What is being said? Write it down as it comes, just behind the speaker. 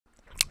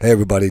Hey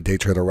everybody,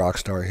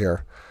 DayTraderRockStar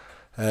here,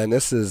 and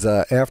this is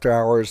after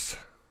hours,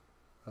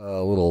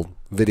 a little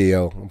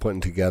video I'm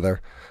putting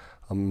together.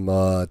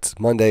 It's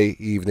Monday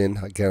evening.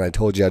 Again, I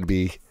told you I'd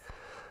be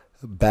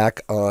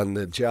back on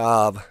the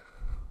job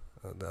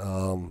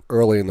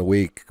early in the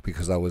week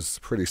because I was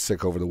pretty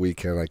sick over the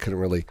weekend. I couldn't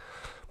really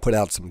put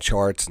out some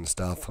charts and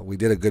stuff. We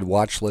did a good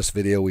watch list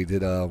video. We're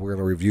going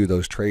to review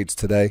those trades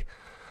today,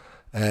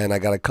 and I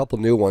got a couple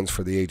new ones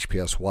for the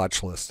HPS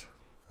watch list.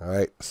 All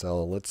right,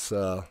 so let's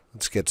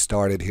get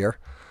started here.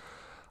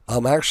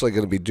 I'm actually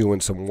going to be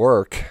doing some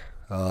work,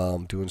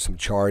 doing some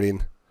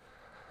charting.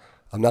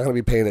 I'm not going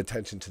to be paying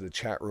attention to the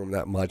chat room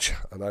that much.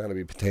 I'm not going to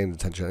be paying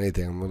attention to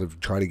anything. I'm going to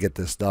try to get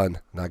this done,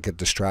 not get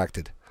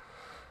distracted.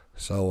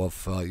 So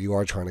if you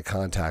are trying to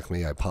contact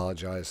me, I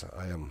apologize.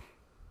 I am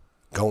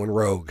going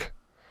rogue.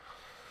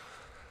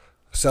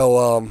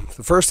 So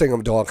the first thing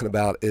I'm talking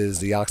about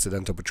is the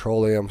Occidental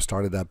Petroleum.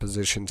 Started that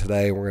position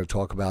today. We're going to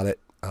talk about it.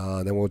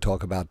 Then we'll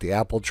talk about the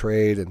Apple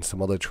trade and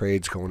some other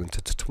trades going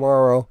into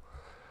tomorrow,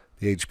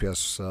 the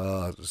HPS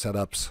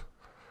setups,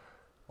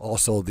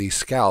 also the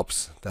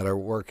scalps that are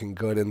working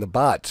good in the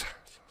bot.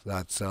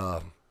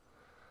 That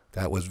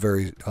was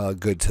very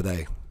good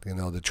today. You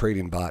know, the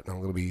trading bot, and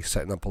I'm going to be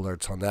setting up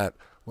alerts on that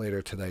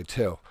later today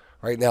too.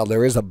 Right now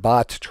there is a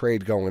bot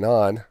trade going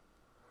on.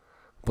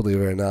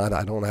 Believe it or not,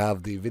 I don't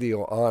have the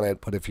video on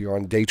it, but if you're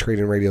on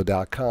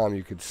DayTradingRadio.com,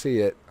 you can see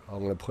it. I'm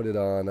going to put it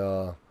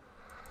on.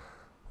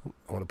 I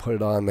want to put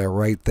it on there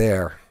right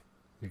there.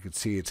 You can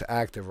see it's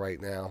active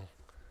right now.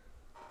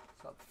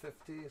 It's up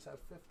 50. Is that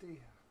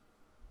 50?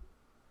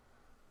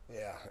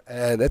 Yeah,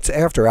 and it's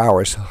after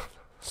hours,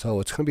 so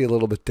it's going to be a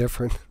little bit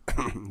different.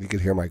 You can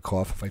hear my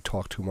cough if I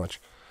talk too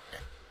much.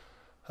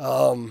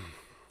 But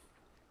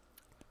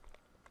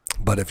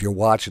if you're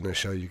watching the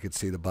show, you can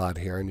see the bot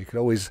here, and you can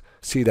always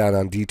see that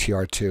on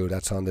DTR2.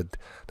 That's on the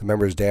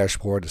members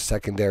dashboard, the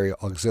secondary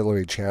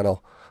auxiliary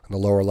channel in the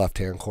lower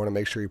left-hand corner.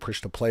 Make sure you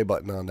push the play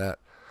button on that.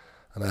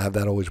 And I have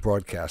that always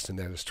broadcast in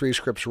there. There's 3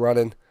 scripts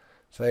running.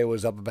 Today it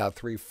was up about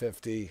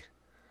 350.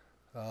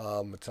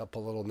 It's up a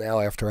little now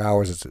after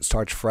hours. It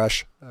starts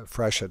fresh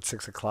at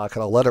 6 o'clock,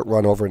 and I'll let it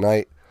run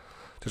overnight.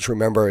 Just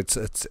remember, it's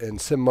in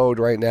sim mode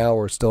right now.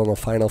 We're still in the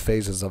final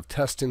phases of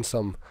testing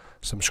some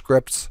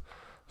scripts,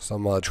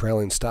 some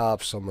trailing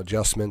stops, some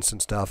adjustments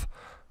and stuff,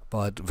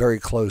 but very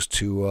close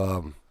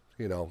to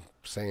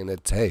saying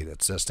that hey,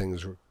 this thing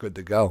is good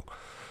to go.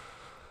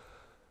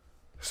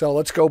 So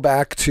let's go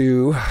back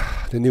to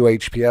the new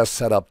HPS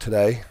setup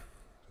today.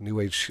 The new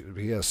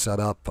HPS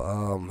setup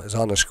is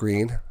on the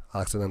screen,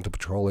 Occidental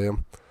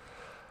Petroleum.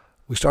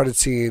 We started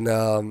seeing,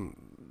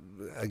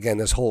 again,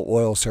 this whole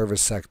oil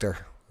service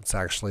sector. Let's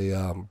actually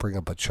bring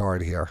up a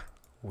chart here.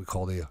 We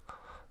call the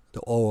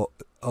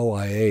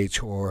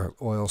OIH, or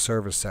oil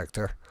service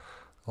sector.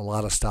 A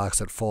lot of stocks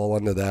that fall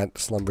under that.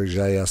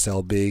 Schlumberger,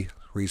 SLB,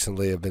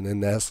 recently have been in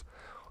this.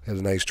 We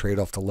had a nice trade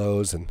off the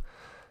lows and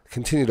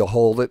continue to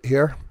hold it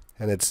here.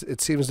 And it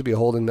seems to be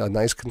holding a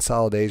nice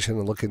consolidation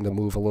and looking to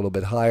move a little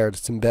bit higher.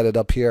 It's embedded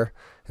up here.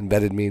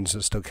 Embedded means the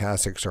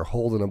stochastics are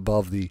holding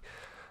above the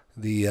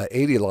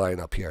 80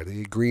 line up here,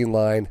 the green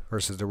line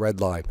versus the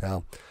red line.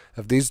 Now,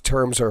 if these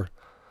terms are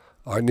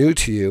new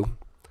to you,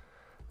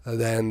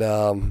 then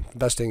the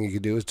best thing you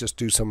can do is just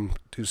do some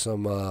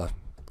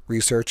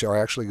research, or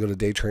actually go to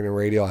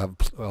DayTradingRadio. I have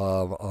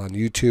on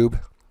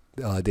YouTube,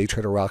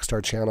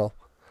 DayTraderRockStar channel,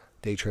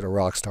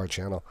 DayTraderRockStar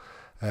channel.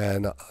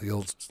 And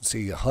you'll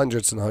see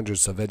hundreds and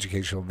hundreds of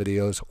educational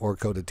videos, or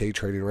go to Day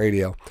Trading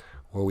Radio,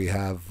 where we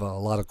have a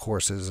lot of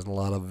courses and a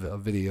lot of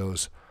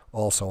videos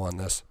also on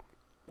this.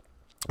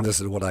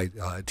 This is what I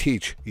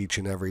teach each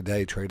and every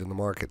day, trading the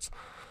markets.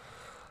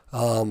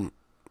 So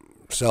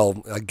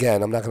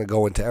again, I'm not going to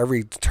go into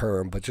every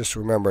term, but just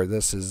remember,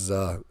 this is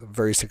a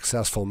very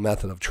successful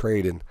method of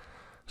trading.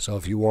 So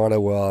if you want to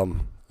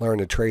learn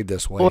to trade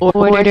this way,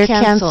 order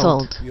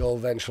canceled, you'll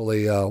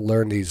eventually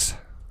learn these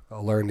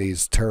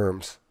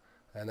terms.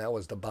 And that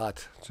was the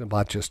bot. The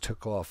bot just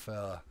took off.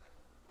 Looks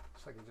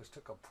like it just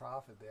took a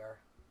profit there.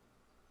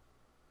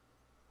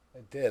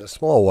 It did, a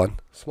small one,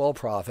 small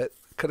profit.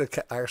 Could have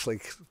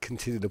actually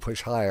continued to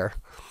push higher.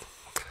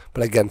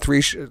 But again,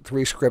 three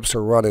scripts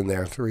are running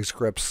there. 3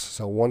 scripts.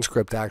 So one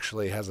script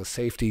actually has a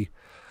safety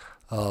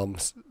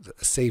net,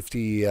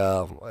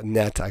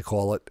 I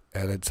call it,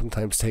 and it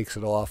sometimes takes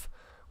it off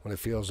when it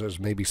feels there's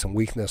maybe some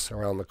weakness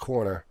around the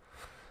corner.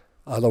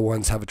 Other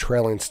ones have a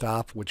trailing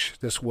stop, which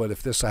this would,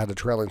 if this had a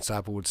trailing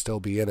stop, it would still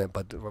be in it.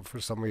 But for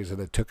some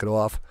reason, it took it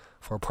off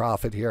for a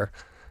profit here.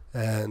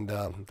 And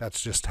that's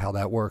just how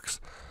that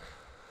works.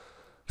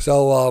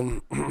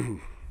 So the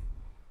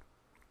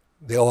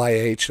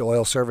OIH, the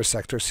oil service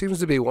sector, seems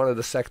to be one of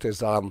the sectors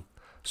that I'm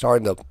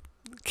starting to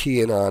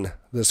key in on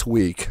this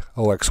week.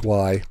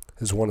 OXY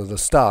is one of the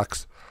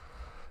stocks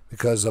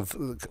because of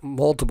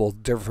multiple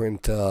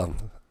different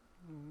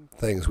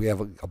things. We have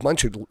a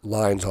bunch of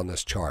lines on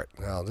this chart.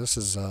 Now, this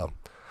is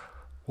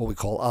what we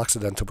call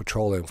Occidental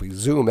Petroleum. If we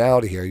zoom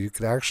out here, you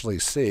can actually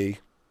see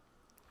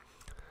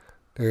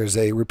there's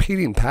a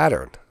repeating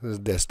pattern.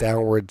 This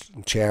downward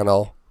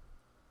channel,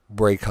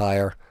 break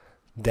higher,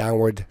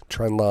 downward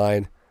trend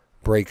line,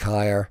 break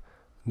higher,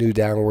 new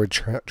downward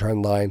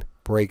trend line,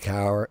 break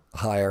higher.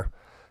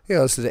 You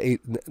know, this is the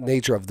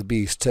nature of the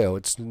beast too.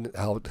 It's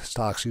how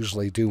stocks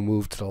usually do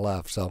move to the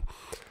left. So,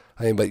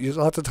 I mean, but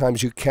lots of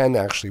times you can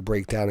actually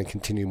break down and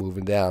continue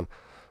moving down.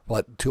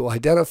 But to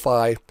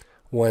identify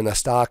when a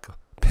stock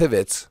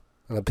pivots,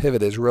 and a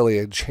pivot is really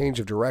a change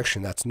of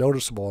direction that's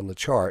noticeable on the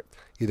chart,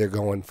 either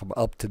going from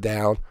up to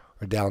down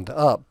or down to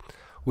up,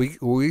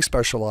 I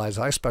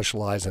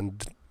specialize in,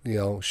 you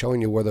know,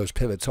 showing you where those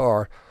pivots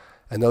are,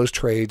 and those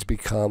trades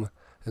become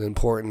an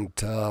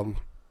important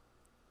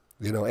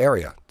you know,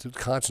 area to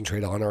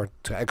concentrate on or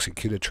to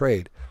execute a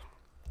trade.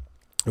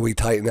 And we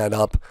tighten that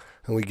up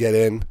and we get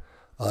in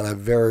on a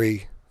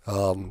very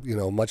you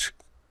know, much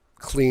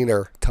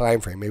cleaner time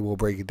frame. Maybe we'll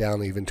break it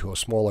down even to a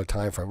smaller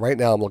time frame. Right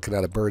now I'm looking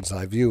at a bird's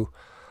eye view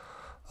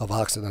of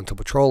Occidental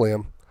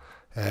Petroleum,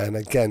 and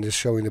again, just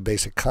showing the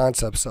basic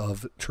concepts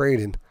of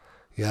trading.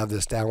 You have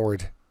this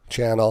downward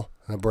channel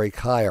and a break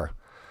higher.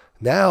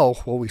 Now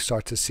what we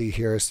start to see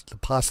here is the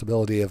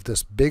possibility of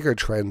this bigger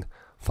trend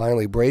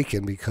finally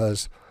breaking,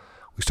 because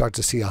we start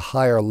to see a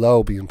higher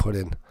low being put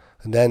in,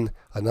 and then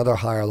another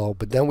higher low,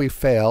 but then we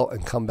fail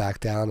and come back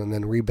down and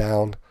then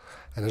rebound.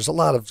 And there's a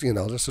lot of, you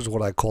know, this is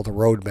what I call the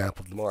roadmap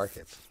of the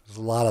market. There's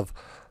a lot of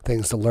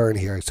things to learn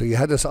here. So you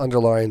had this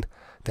underlying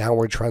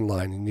downward trend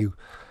line, and you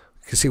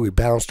can see we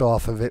bounced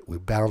off of it, we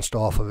bounced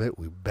off of it,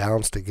 we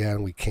bounced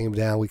again, we came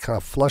down, we kind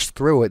of flushed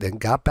through it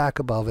and got back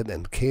above it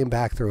and came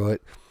back through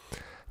it.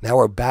 Now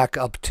we're back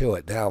up to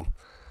it. Now,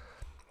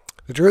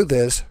 the truth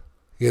is,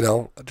 you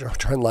know,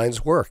 trend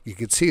lines work. You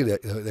can see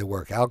that they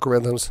work.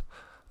 Algorithms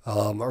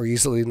are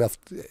easily enough,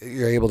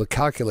 you're able to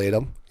calculate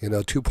them, you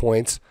know, 2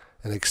 points,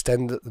 and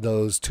extend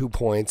those 2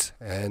 points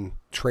and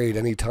trade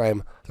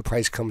anytime the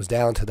price comes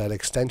down to that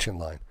extension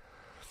line.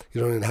 You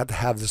don't even have to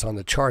have this on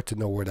the chart to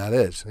know where that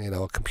is. You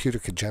know, a computer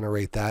could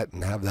generate that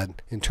and have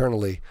that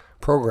internally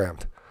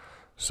programmed.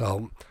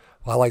 So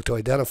I like to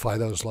identify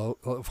those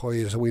for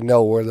you so we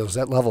know where those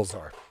levels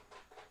are.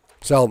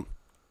 So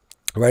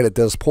right at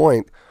this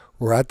point,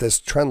 we're at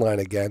this trend line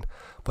again,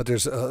 but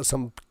there's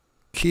some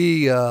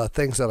key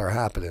things that are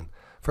happening.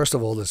 First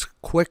of all, this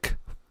quick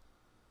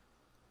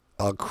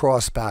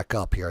cross back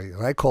up here,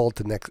 and I call it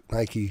the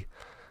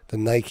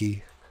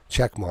Nike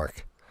check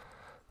mark.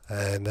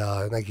 And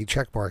Nike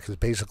check mark is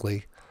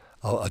basically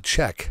a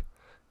check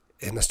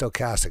in the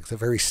stochastics. It's a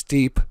very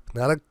steep,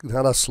 not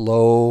a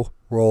slow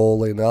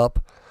rolling up,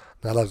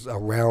 not a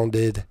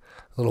rounded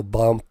little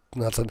bump,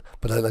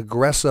 but an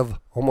aggressive,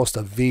 almost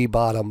a V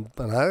bottom.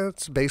 And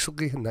it's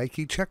basically a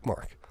Nike check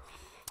mark.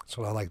 That's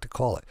what I like to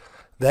call it.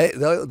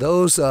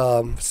 Those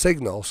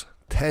signals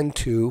tend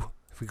to,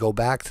 if we go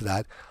back to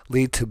that,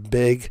 lead to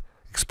big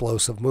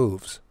explosive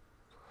moves.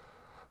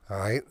 All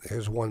right,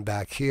 here's one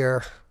back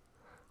here.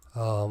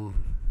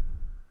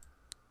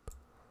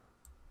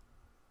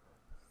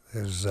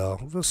 There's a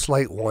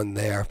slight one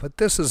there, but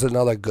this is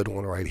another good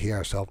one right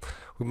here. So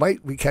we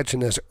might be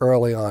catching this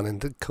early on, and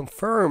to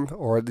confirm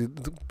or to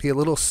be a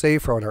little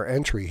safer on our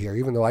entry here,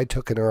 even though I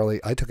took an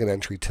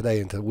entry today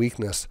into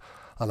weakness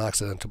on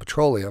Occidental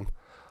Petroleum,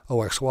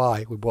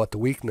 OXY. We bought the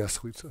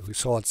weakness. We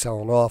saw it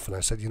selling off, and I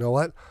said, you know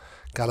what?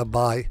 Got to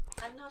buy.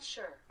 I'm not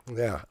sure.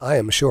 Yeah, I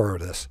am sure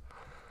of this.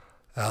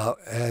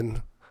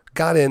 And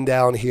got in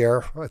down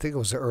here. I think it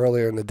was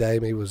earlier in the day,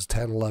 maybe it was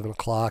 10, 11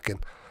 o'clock,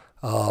 and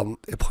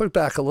it put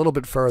back a little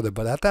bit further.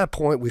 But at that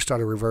point, we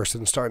started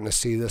reversing and starting to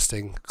see this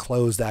thing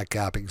close that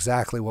gap,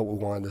 exactly what we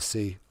wanted to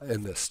see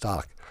in this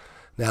stock.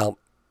 Now,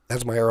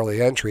 that's my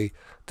early entry.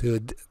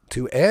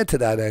 To add to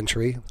that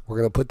entry, we're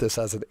going to put this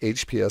as an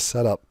HPS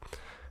setup,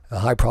 a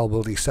high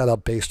probability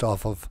setup based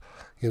off of,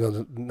 you know,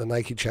 the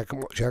Nike check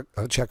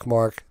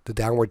mark, the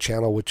downward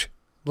channel, which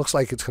looks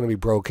like it's going to be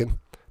broken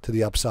to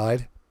the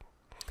upside.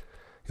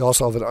 You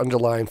also have an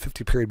underlying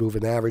 50-period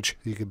moving average.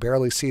 You can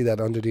barely see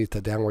that underneath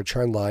the downward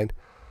trend line.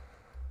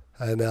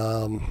 And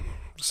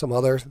some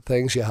other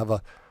things, you have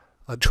a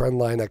trend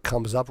line that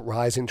comes up.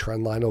 Rising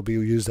trend line will be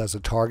used as a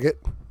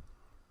target,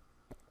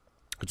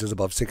 which is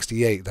above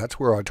 68. That's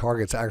where our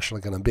target's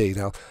actually going to be.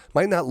 Now, it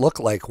might not look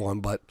like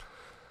one, but,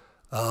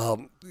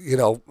 you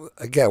know,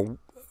 again,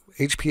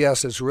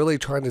 HPS is really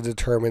trying to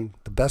determine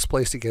the best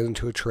place to get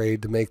into a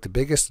trade to make the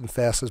biggest and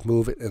fastest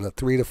move in a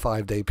 3 to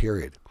 5 day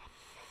period.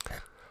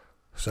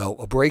 So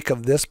a break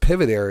of this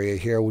pivot area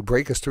here would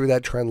break us through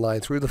that trend line,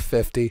 through the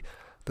 50.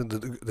 The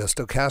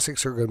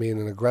stochastics are going to be in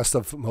an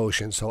aggressive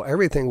motion. So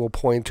everything will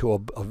point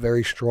to a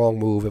very strong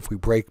move if we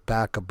break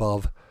back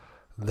above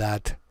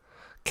that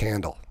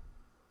candle.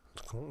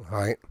 All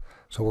right.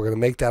 So we're going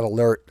to make that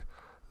alert,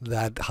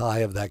 that high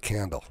of that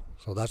candle.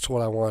 So that's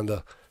what I wanted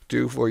to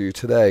do for you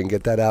today and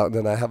get that out. And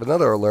then I have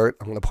another alert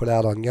I'm going to put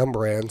out on Yum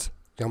Brands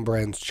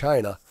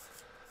China,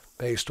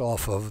 based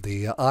off of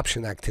the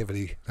option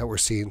activity that we're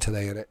seeing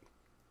today in it.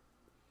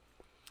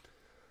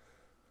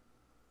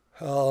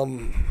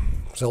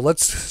 So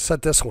let's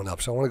set this one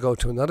up. So I want to go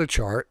to another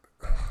chart.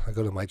 I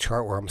go to my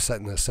chart where I'm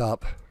setting this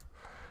up,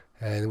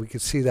 and we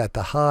can see that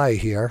the high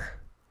here,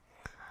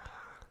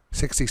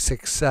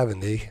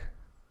 66.70,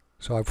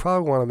 So I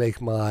probably want to make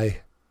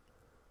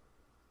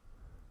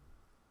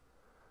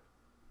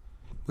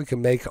we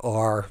can make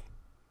our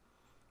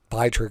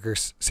buy trigger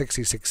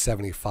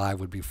 66.75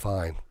 would be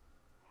fine.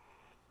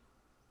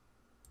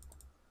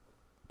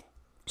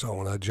 So I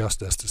want to adjust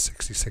this to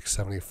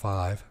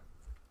 66.75.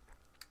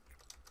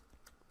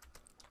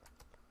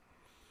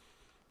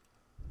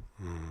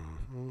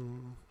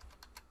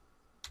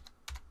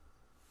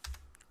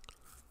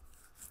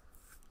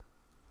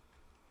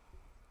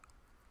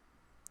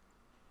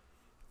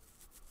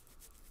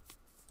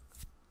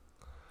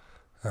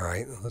 All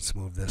right, let's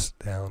move this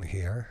down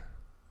here.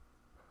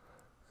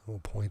 We'll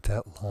point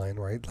that line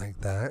right like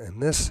that. And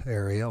this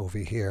area over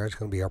here is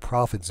going to be our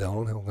profit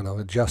zone. And we're going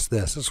to adjust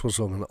this. This was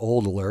from an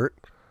old alert,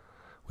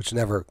 which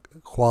never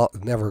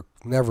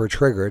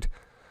triggered.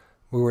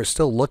 We were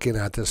still looking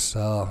at this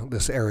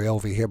this area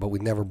over here, but we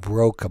never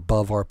broke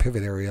above our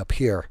pivot area up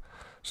here.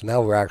 So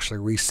now we're actually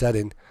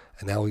resetting,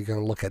 and now we're going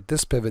to look at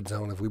this pivot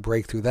zone. If we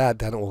break through that,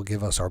 then it will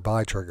give us our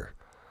buy trigger.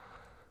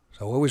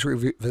 So always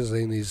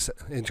revisiting these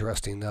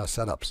interesting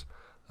setups.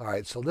 All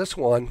right, so this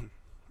one,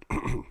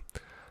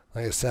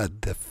 like I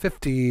said, the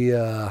 50,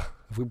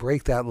 if we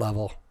break that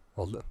level,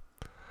 well,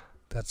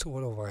 that's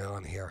what am I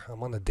on here?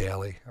 I'm on the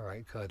daily. All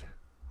right, good.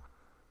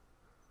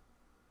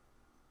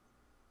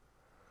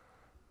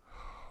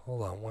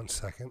 Hold on one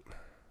second.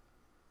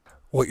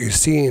 What you're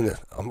seeing,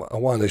 I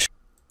wanted to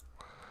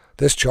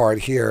this chart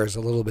here is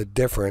a little bit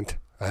different.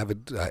 I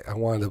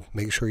wanted to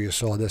make sure you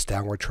saw this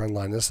downward trend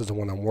line. This is the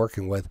one I'm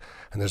working with.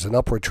 And there's an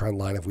upward trend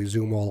line if we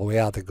zoom all the way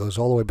out that goes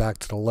all the way back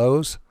to the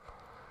lows.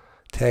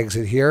 Tags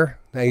it here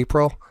in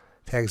April.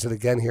 Tags it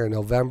again here in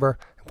November.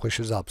 And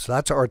pushes up. So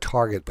that's our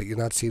target, but you're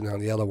not seeing it on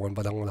the other one.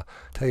 But I'm going to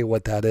tell you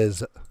what that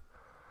is.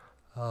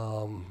 We're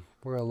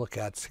going to look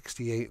at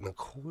 68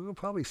 and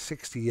probably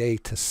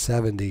 68 to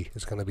 70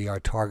 is going to be our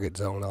target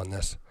zone on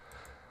this.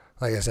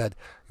 Like I said,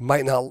 you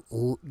might not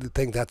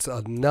think that's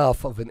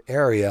enough of an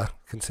area,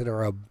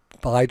 consider a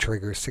buy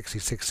trigger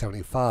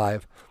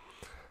 66.75,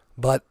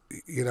 but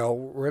you know,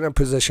 we're in a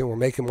position, we're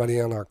making money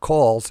on our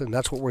calls, and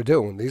that's what we're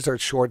doing. These are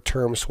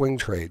short-term swing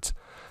trades.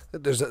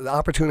 There's an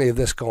opportunity of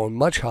this going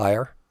much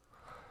higher.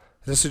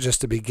 This is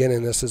just the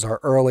beginning. This is our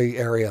early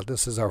area.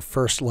 This is our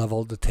first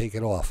level to take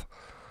it off.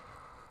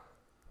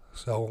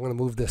 So we're going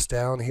to move this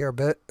down here a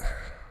bit.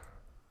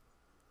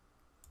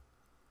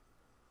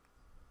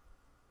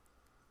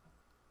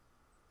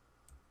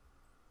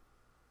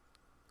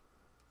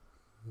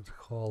 Let's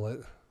call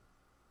it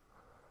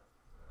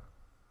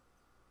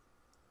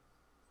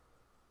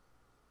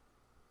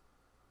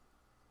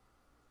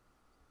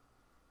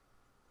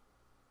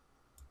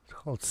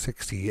call it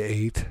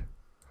 68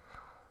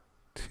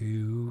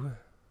 to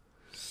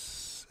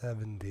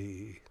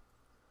 70.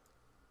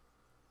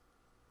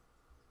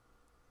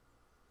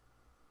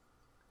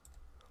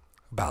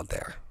 About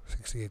there,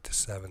 68 to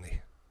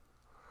 70.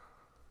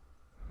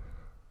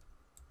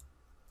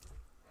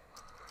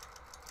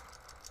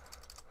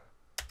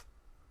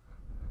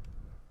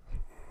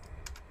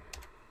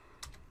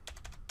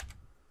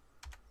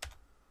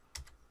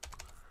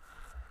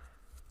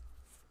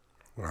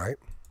 All right.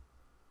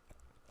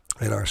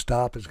 And our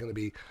stop is going to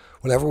be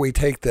whenever we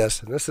take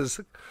this, and this is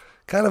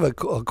kind of a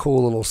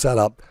cool little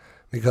setup,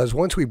 because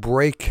once we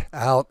break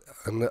out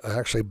and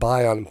actually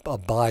buy on a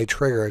buy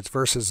trigger, it's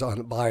versus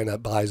on buying a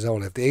buy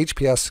zone. If the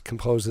HPS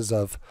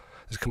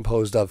is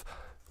composed of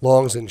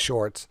longs and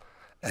shorts,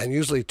 and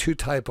usually two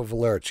type of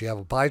alerts. You have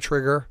a buy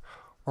trigger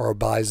or a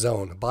buy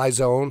zone. A buy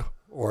zone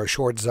or a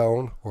short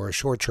zone or a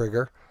short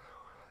trigger.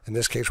 In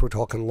this case, we're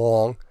talking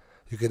long.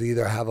 You could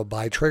either have a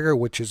buy trigger,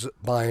 which is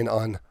buying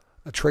on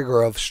a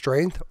trigger of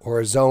strength,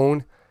 or a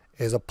zone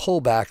is a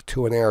pullback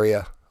to an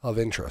area of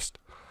interest.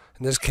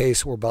 In this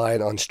case, we're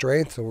buying on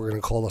strength, so we're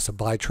going to call this a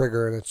buy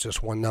trigger, and it's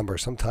just one number.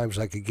 Sometimes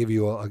I could give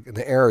you an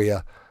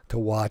area to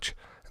watch,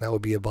 and that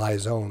would be a buy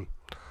zone.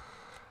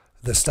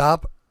 The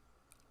stop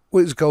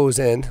always goes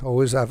in,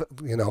 always have,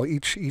 you know,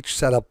 each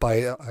setup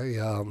by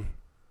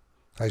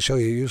I show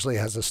you usually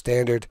has a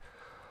standard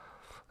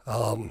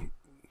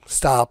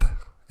stop.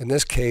 In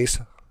this case,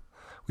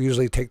 we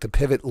usually take the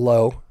pivot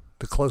low,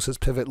 the closest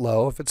pivot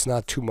low. If it's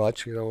not too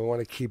much, you know, we want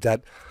to keep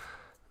that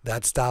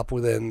stop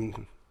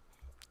within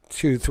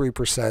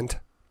 2-3%.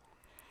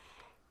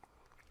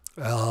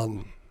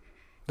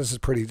 This is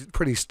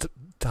pretty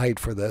tight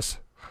for this.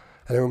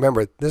 And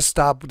remember, this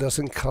stop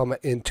doesn't come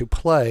into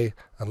play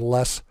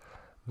unless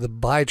the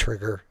buy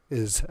trigger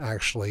is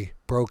actually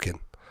broken.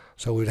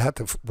 So we'd have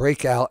to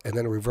break out and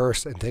then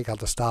reverse and take out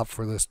the stop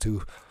for this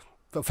to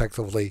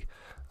effectively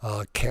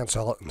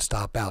cancel it and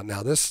stop out.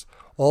 Now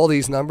all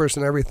these numbers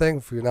and everything,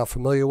 if you're not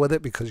familiar with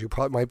it, because you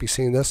probably might be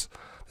seeing this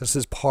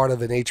is part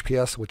of an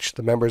HPS which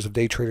the members of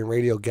Day Trading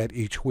Radio get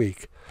each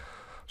week.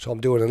 So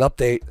I'm doing an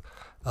update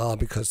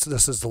because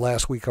this is the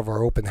last week of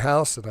our open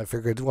house, and I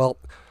figured, well,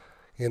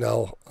 you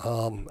know,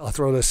 I'll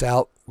throw this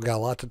out. We got a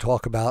lot to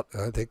talk about,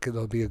 and I think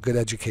it'll be a good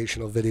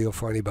educational video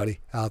for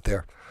anybody out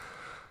there.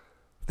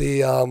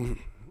 Let's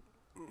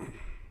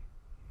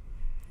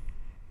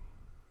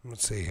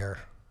see here.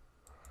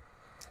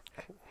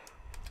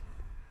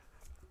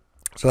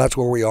 So that's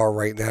where we are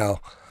right now.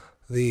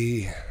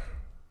 Let's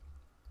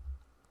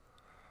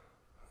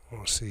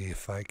see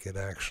if I could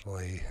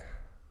actually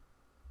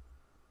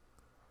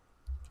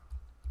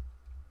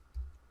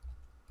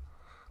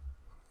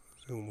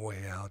zoom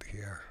way out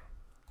here.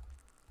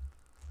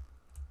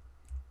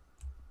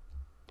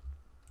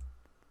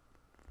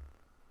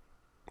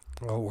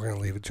 Well, we're going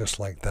to leave it just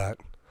like that.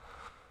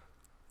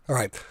 All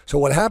right, so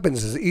what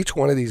happens is each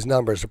one of these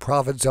numbers, the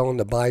profit zone,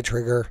 the buy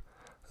trigger,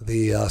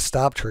 the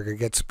stop trigger,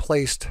 gets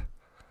placed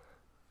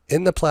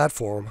in the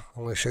platform.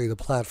 I'm going to show you the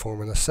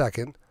platform in a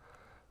second.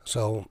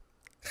 So,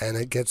 and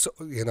it gets,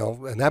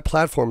 and that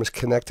platform is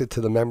connected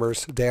to the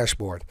members'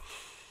 dashboard.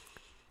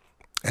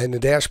 And the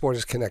dashboard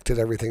is connected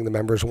to everything the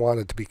members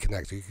want it to be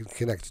connected. You can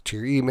connect it to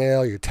your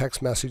email, your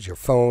text message, your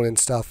phone and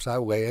stuff. So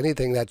that way,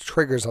 anything that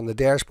triggers on the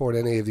dashboard,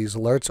 any of these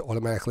alerts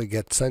automatically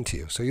get sent to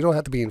you. So you don't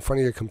have to be in front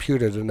of your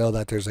computer to know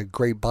that there's a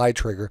great buy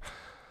trigger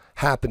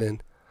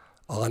happening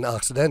on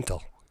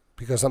Occidental.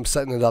 Because I'm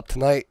setting it up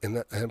tonight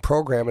and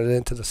programming it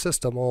into the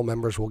system, all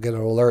members will get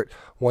an alert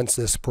once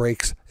this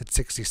breaks at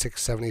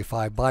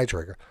 66.75 buy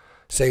trigger.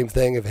 Same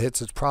thing if it hits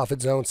its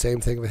profit zone,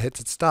 same thing if it hits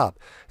its stop.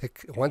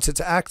 Once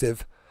it's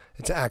active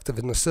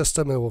in the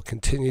system, and it will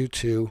continue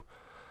to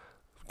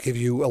give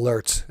you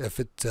alerts if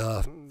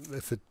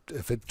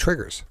it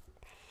triggers.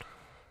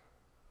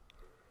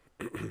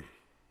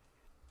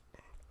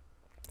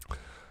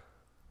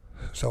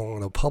 So I'm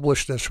going to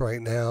publish this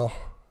right now.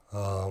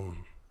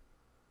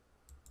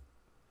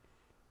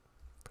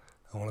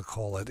 I want to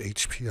call it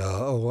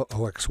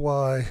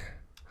OXY,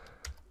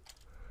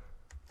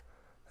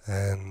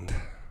 and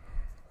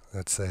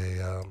that's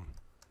a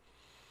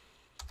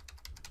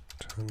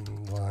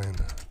trend line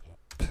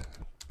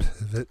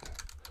pivot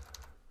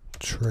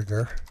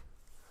trigger.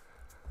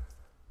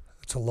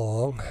 It's a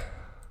long.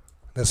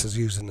 This is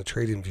used in the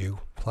TradingView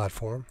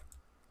platform.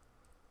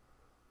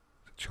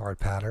 The chart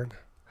pattern,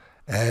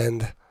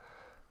 and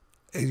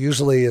it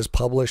usually is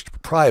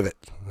published private,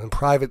 and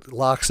private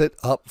locks it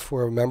up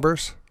for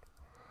members.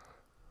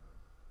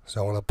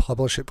 So I want to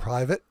publish it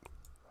private,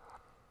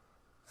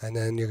 and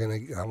then I'm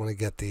going to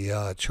get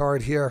the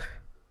chart here.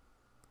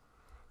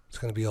 It's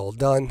going to be all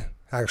done.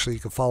 Actually,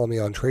 you can follow me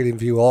on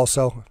TradingView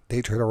also.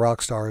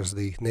 DayTraderRockStar is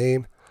the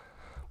name,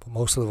 but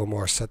most of them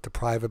are set to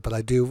private. But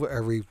I do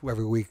every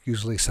week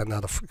usually send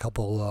out a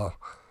couple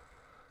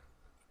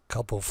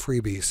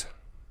freebies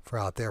for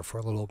out there for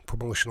a little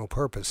promotional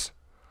purpose.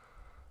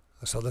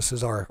 So this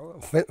is our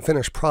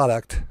finished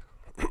product,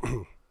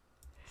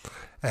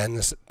 and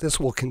this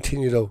will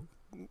continue to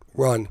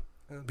run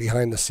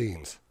behind the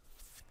scenes.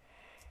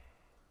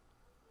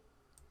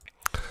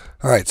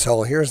 All right,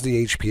 so here's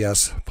the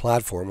HPS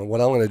platform, and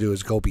what I'm going to do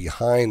is go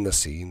behind the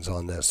scenes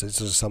on this. This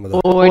is some of the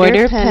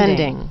order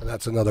pending.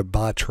 That's another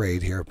bot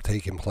trade here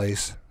taking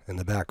place in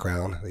the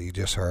background that you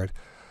just heard.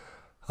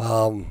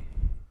 The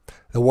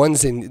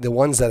ones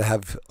that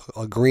have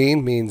a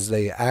green means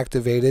they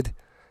activated.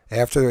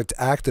 After it's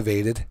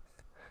activated,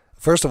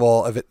 first of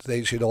all,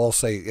 they should all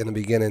say in the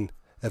beginning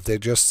if they're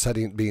just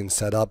being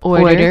set up.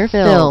 Order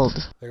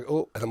filled.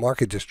 Oh, and the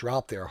market just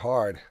dropped there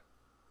hard,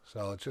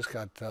 so it just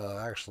got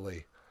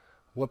actually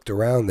whipped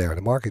around there.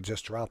 The market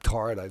just dropped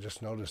hard. I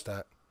just noticed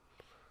that.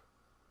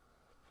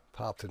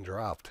 Popped and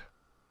dropped.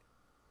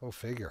 Go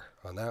figure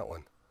on that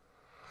one.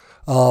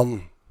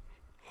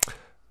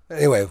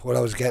 Anyway, what I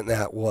was getting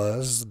at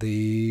was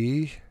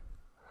the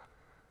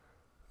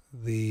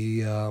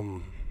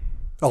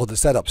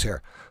setups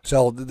here.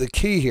 So the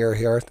key here,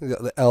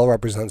 the L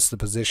represents the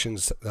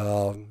positions.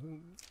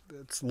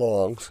 It's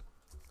longs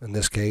in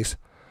this case.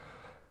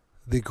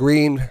 The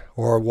green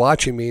or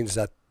watching means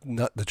that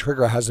the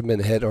trigger hasn't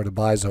been hit or the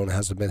buy zone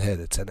hasn't been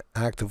hit. It's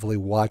actively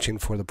watching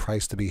for the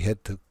price to be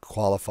hit to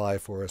qualify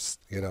for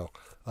an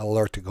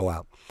alert to go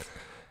out.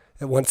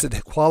 And once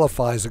it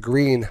qualifies the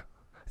green,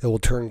 it will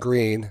turn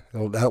green.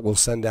 That will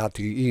send out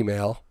to your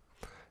email,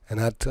 and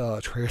that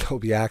trade will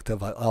be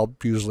active. I'll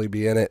usually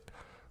be in it.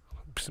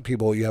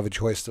 People, you have a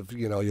choice of,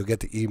 you'll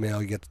get the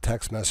email, you get the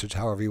text message,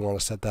 however you want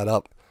to set that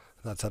up.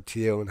 That's up to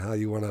you, and how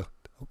you want to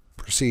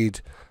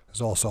proceed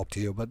is also up to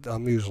you. But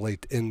I'm usually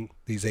in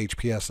these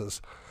HPSs.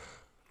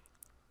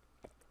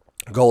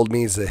 Gold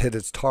means it hit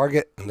its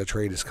target and the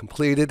trade is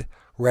completed.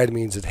 Red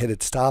means it hit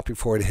its stop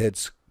before it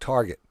hits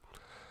target.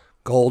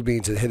 Gold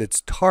means it hit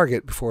its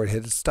target before it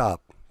hit its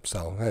stop.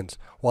 So hence,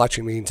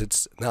 watching means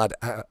it's not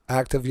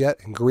active yet,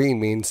 and green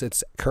means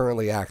it's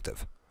currently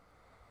active.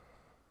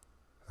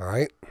 All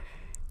right.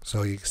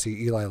 So you can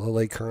see Eli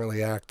Lilly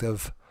currently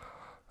active,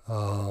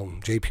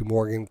 JP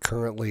Morgan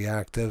currently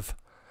active,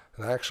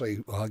 and I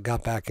actually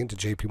got back into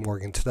JP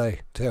Morgan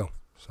today too.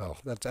 So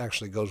that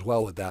actually goes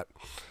well with that.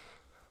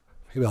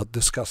 Maybe I'll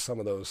discuss some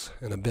of those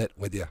in a bit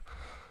with you.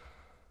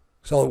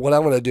 So what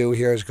I'm going to do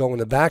here is go in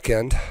the back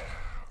end.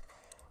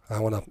 I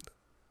want to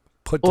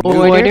put the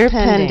order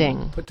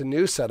pending. Put the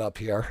new setup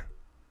here.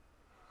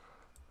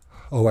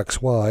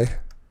 OXY.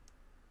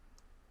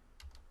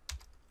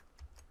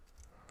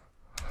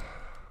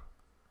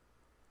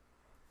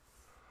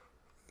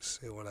 Let's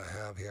see what I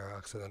have here.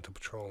 Occidental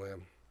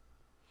Petroleum.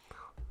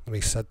 Let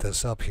me set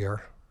this up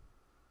here.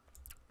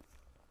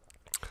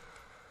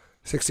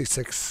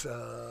 66, why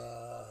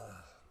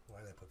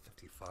did I put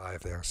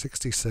 55 there?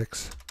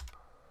 66,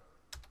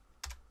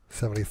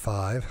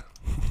 75.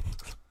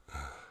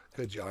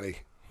 Good, Johnny.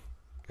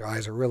 Your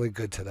eyes are really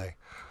good today.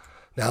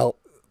 Now,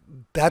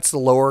 that's the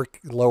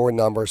lower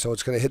number, so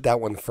it's going to hit that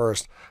one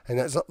first. And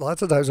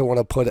lots of times I want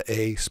to put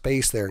a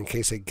space there in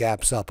case it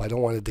gaps up. I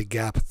don't want it to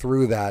gap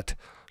through that,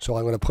 so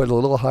I'm going to put a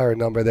little higher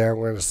number there.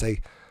 We're going to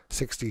say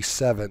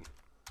 67.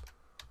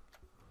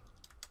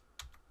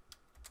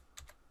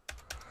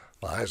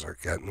 My eyes are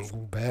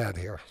getting bad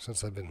here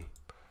since I've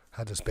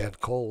had this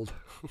bad cold.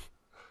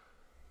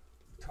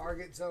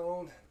 Target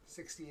zone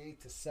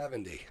 68 to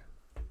 70.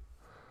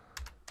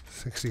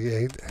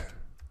 68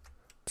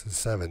 to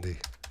 70.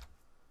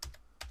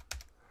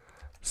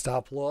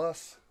 Stop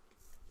loss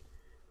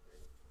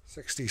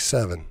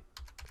 67.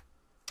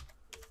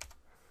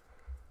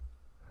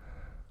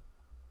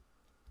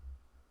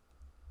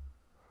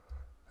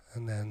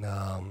 And then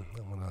I'm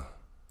going to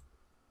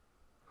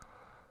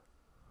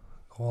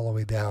go all the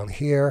way down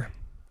here.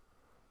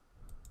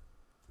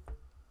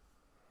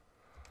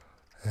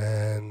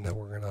 And I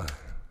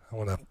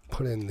want to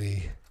put in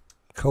the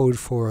code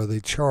for the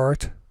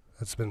chart.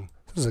 This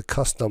is a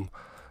custom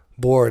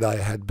board I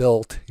had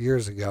built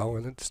years ago,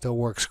 and it still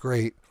works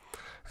great.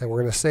 And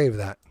we're going to save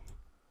that.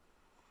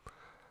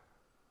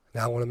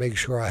 Now I want to make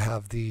sure I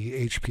have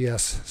the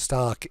HPS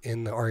stock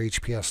in our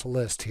HPS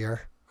list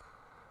here.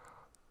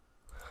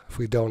 If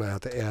we don't, I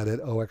have to add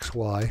it,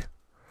 OXY.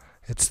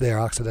 It's there,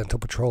 Occidental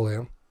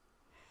Petroleum.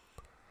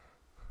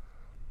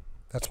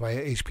 That's my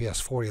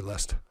HPS 40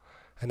 list.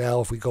 And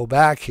now if we go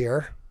back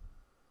here,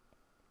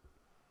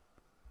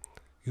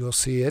 you'll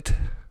see it.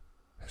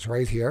 It's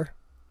right here.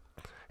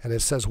 And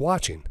it says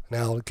watching.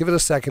 Now give it a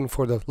second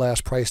for the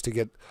last price to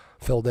get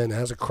filled in. It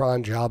has a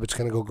cron job. It's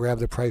going to go grab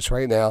the price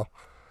right now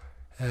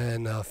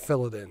and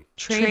fill it in.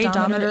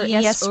 Tradeometer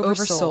ES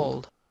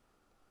oversold.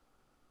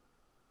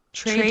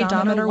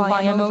 Tradeometer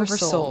YM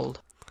oversold.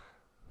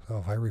 So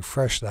if I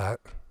refresh that,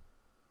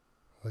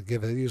 I'll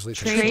give it usually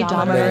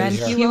Tradeometer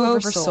NQ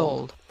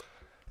oversold.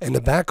 In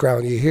the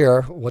background, you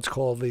hear what's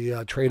called the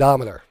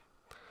tradeometer.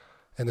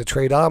 And the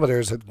tradeometer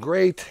is a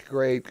great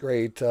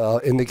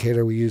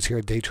indicator we use here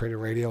at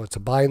DayTradingRadio. It's a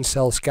buy and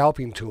sell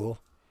scalping tool.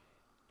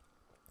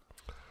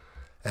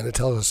 And it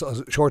tells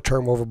us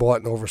short-term overbought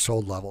and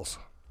oversold levels.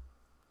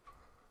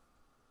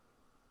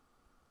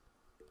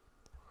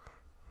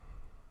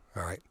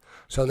 All right.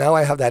 So now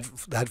I have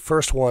that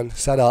first one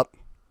set up.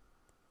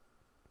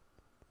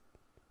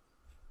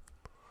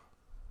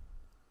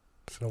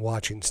 It's in a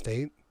watching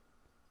state.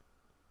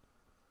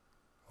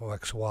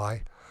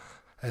 OXY.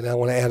 And I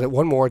want to add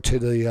one more to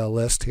the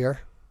list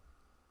here.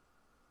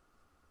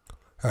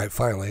 All right,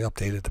 finally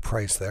updated the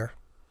price there.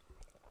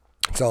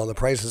 So the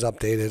price is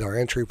updated, our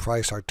entry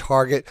price, our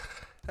target.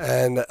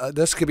 And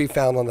this can be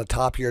found on the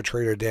top of your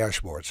trader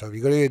dashboard. So if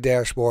you go to your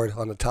dashboard,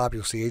 on the top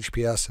you'll see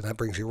HPS, and that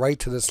brings you right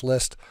to this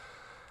list.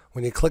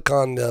 When you click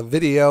on the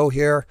video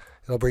here,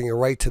 it'll bring you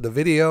right to the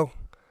video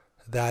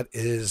that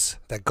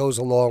goes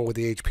along with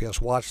the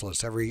HPS watch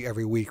list.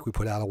 Every week we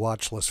put out a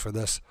watch list for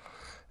this,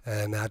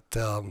 and that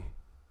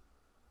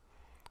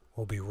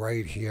will be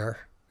right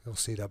here. You'll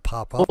see that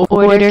pop up.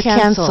 Order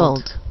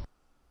canceled.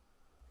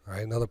 All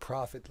right, another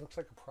profit. Looks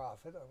like a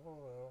profit. I don't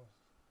know.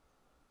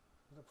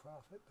 Is it a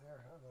profit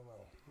there? I don't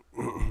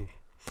know.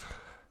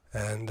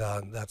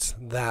 And that's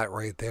that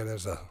right there.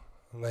 There's a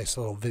nice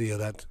little video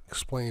that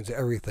explains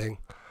everything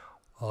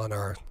on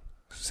our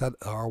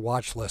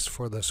watch list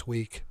for this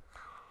week,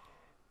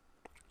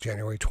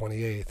 January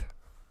 28th.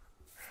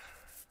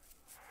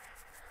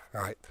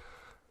 All right.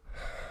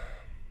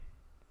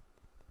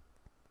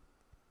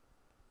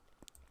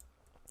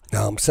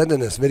 Now I'm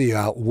sending this video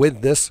out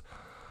with this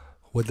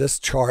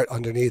chart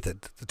underneath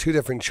it. The two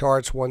different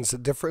charts. One's a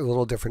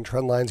little different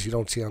trend lines you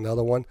don't see on the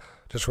other one.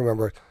 Just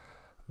remember,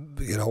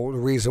 the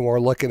reason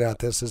we're looking at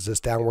this is this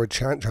downward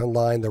trend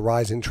line, the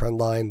rising trend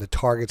line. The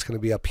target's going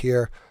to be up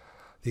here.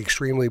 The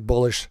extremely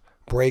bullish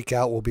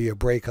breakout will be a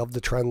break of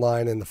the trend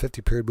line and the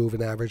 50-period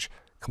moving average,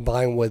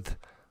 combined with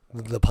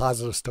the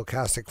positive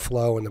stochastic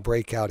flow and the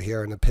breakout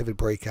here and the pivot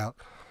breakout.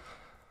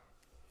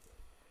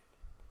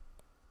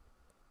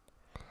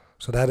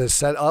 So that is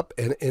set up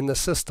and in the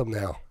system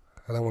now.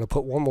 And I want to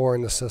put one more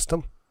in the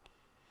system.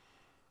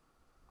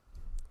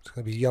 It's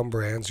going to be Yum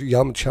Brands,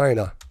 Yum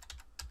China.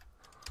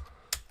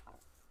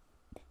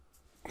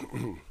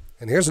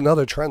 And here's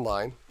another trend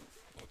line.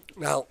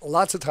 Now,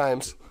 lots of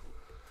times,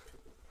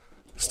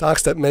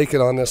 stocks that make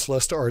it on this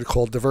list are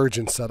called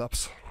divergence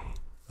setups.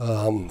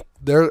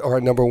 They're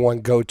our number one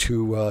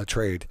go-to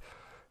trade.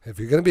 If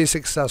you're going to be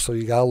successful,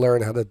 you got to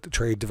learn how to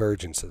trade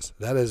divergences.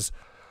 That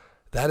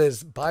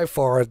is by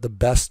far the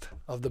best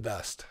of the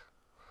best.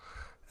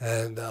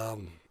 And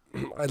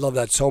I love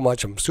that so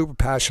much. I'm super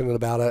passionate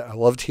about it. I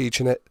love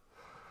teaching it.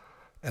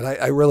 And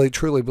I really,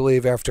 truly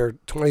believe after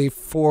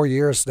 24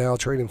 years now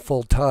trading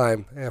full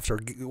time, after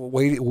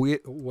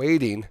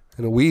waiting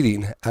and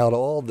weeding out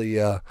all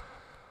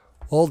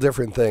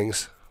different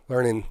things,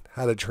 learning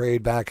how to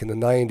trade back in the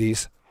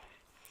 90s,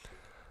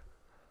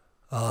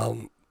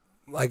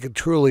 I could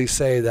truly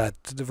say that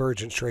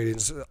divergence trading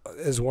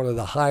is one of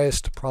the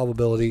highest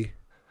probability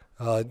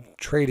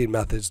trading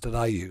methods that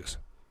I use.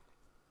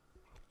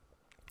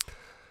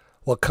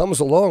 What comes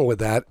along with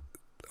that,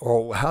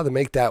 or how to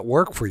make that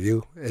work for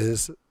you,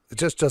 is it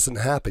just doesn't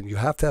happen. You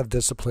have to have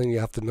discipline. You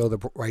have to know the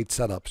right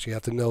setups. You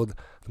have to know the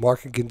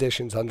market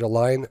conditions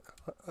underlying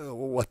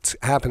what's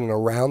happening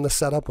around the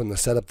setup when the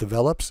setup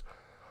develops.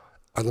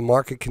 Are the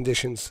market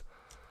conditions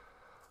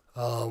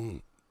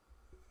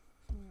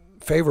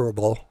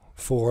favorable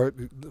for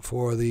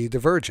the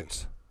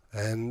divergence?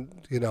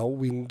 And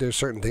there's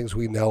certain things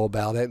we know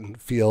about it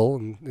and feel,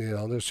 and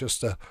there's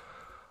just a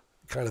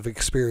kind of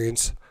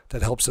experience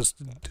that helps us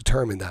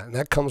determine that, and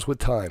that comes with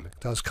time. It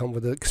does come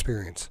with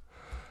experience.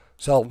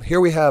 So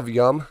here we have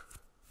Yum,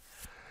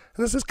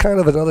 and this is kind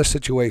of another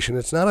situation.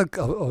 It's not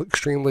a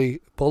extremely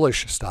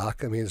bullish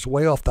stock. I mean, it's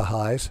way off the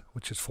highs,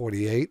 which is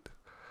 48.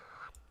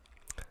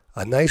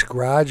 A nice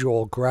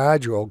gradual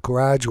pullback.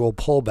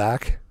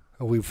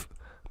 We've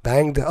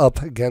banged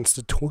up against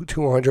the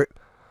 200,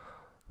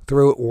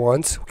 threw it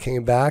once,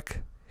 came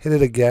back, hit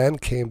it again,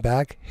 came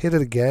back, hit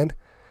it again,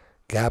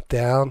 gap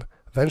down,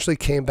 eventually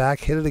came back,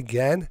 hit it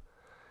again,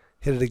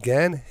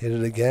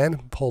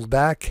 pulled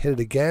back, hit it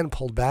again,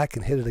 pulled back,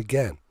 and hit it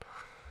again.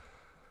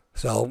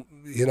 So,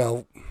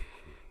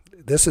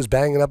 this is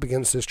banging up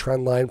against this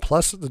trend line,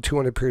 plus the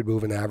 200 period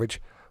moving average.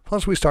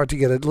 Plus, we start to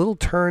get a little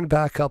turn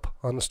back up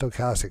on the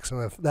stochastics,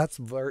 and that's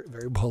very,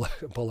 very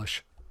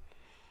bullish.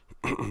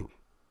 All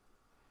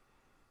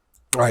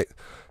right,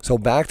 so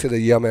back to the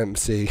Yum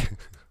MC.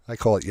 I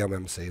call it Yum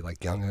MC,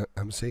 like Young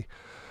MC.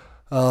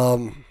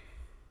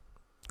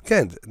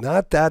 Again,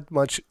 not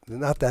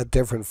that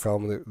different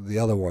from the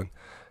other one.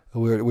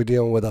 We're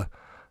dealing with a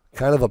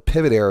kind of a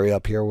pivot area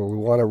up here where we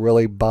want to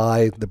really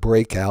buy the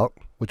breakout,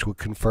 which would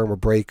confirm a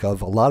break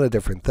of a lot of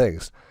different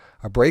things.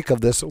 A break of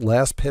this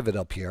last pivot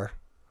up here,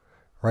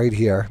 right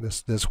here,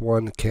 this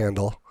one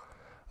candle.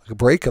 A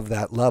break of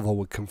that level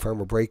would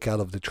confirm a breakout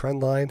of the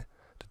trend line,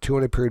 the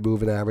 200 period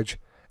moving average,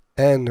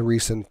 and the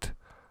recent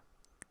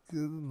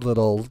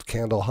little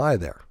candle high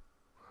there.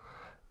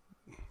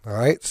 All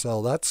right,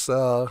 so that's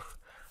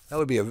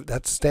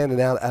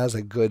standing out as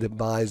a good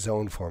buy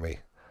zone for me.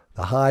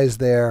 The highs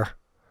there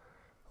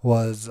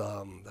was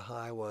the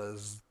high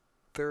was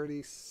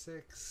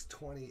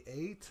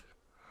 36.28.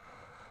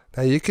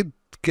 Now you could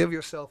give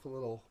yourself a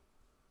little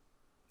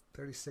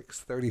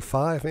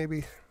 36.35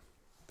 maybe.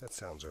 That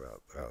sounds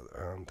about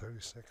around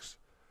 36.35.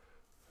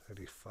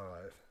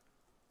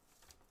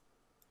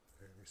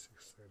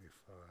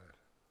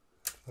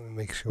 36.35. Let me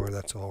make sure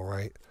that's all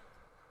right.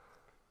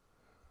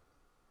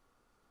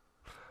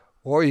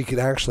 Or you could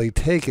actually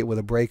take it with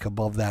a break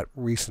above that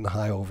recent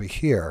high over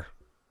here,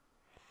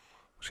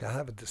 which I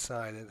haven't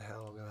decided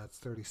how. That's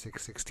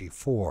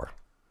 36.64.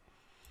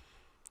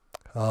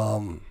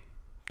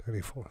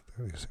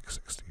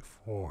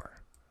 36.64.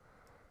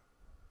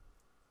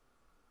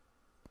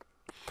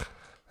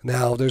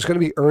 Now there's going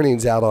to be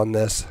earnings out on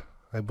this,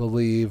 I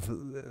believe,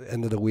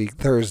 end of the week,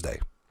 Thursday.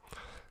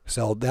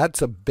 So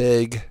that's a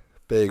big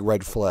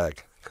red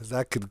flag, because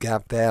that could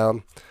gap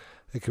down.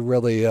 It could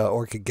really,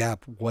 or it could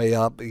gap way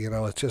up.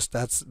 It's just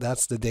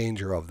that's the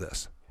danger of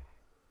this.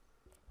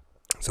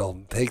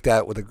 So take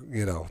that with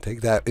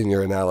take that in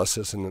your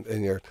analysis and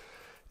in your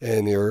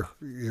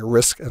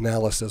risk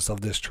analysis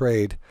of this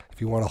trade. If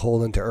you want to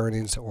hold into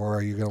earnings, or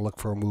are you going to look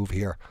for a move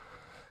here?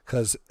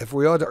 Because if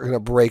we are going to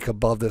break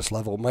above this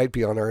level, it might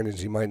be on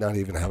earnings. You might not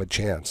even have a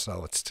chance.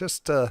 So it's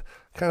just kind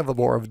of a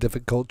more of a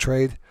difficult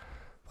trade.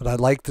 But I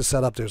like the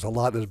setup. There's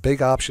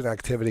big option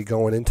activity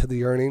going into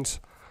the earnings.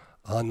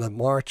 On the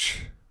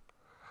March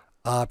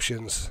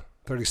options,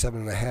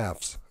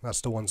 37.5s.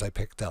 That's the ones I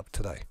picked up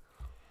today.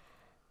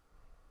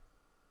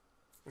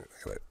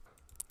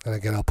 And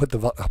again, I'll take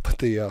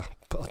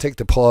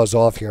the pause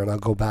off here, and I'll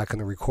go back in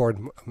the record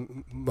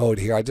mode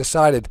here. I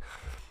decided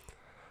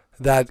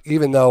that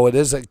even though it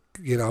is I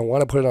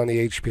want to put it on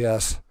the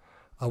HPS,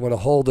 I want to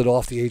hold it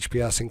off the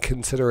HPS and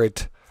consider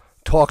it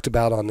talked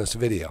about on this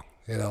video.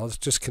 Let's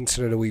just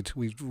consider that we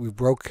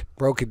broke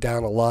it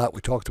down a lot.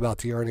 We talked about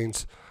the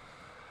earnings.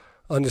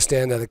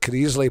 Understand that it could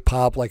easily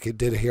pop like it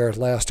did here at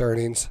last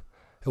earnings.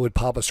 It would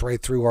pop us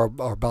right through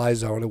our buy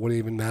zone. It wouldn't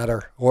even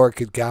matter. Or it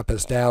could gap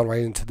us down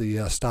right into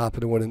the stop,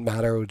 and it wouldn't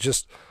matter. It would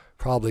just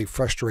probably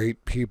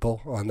frustrate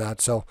people on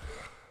that. So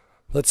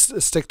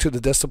let's stick to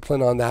the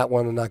discipline on that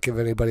one and not give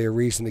anybody a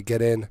reason to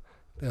get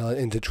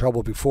into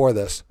trouble before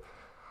this.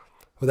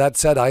 With that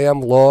said, I am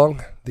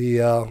long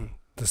the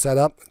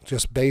setup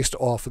just based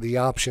off of the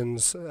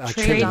options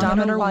activity.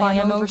 Tradeometer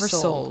YM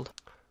oversold.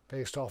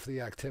 Based off the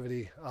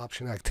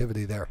option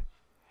activity there.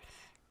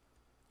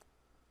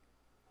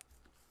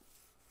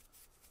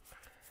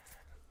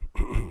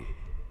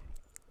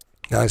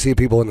 Now I see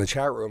people in the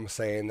chat room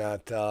saying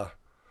that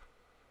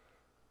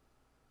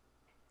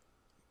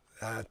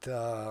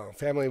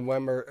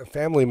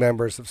family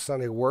members of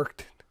Sunny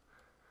worked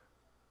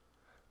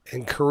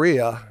in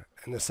Korea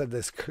And they said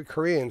this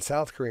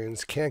South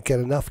Koreans can't get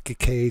enough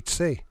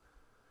KHC.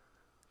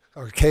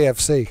 Or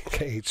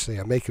KFC.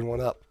 I'm making one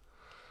up.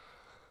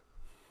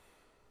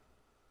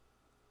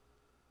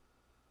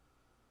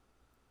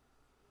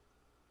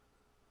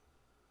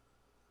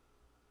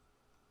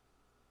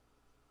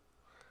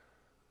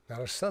 Now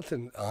there's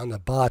something on the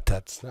bot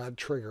that's not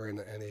triggering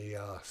any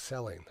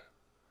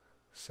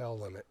sell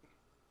limit.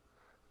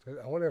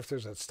 I wonder if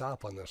there's a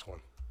stop on this one.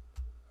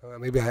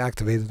 Maybe I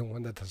activated the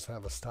one that doesn't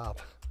have a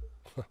stop.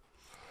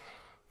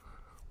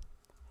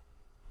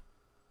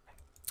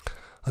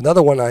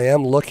 Another one I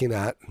am looking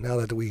at, now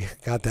that we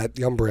got that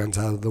Yum Brands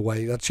out of the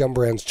way, that's Yum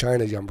Brands,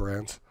 China Yum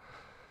Brands,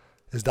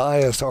 is the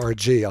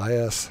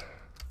ISRG.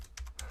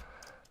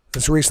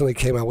 This recently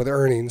came out with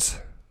earnings.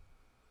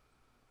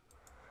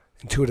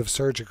 Intuitive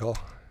Surgical.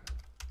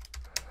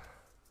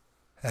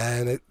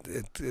 And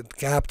it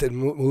gapped and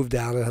moved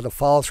down. It had a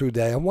follow-through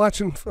day. I'm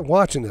watching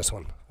this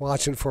one.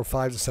 Watching for a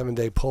 5 to 7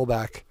 day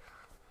pullback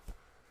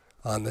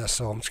on this.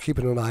 So I'm just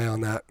keeping an eye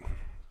on that.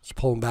 It's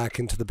pulling back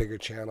into the bigger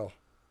channel.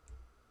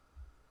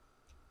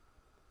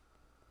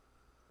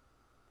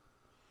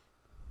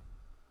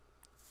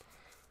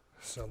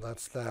 So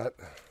that's that.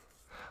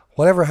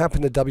 Whatever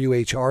happened to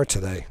WHR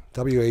today?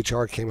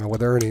 WHR came out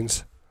with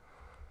earnings.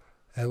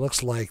 And it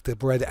looks like the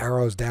red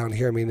arrow's down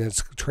here. I mean,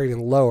 it's trading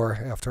lower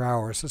after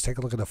hours. Let's take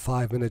a look at the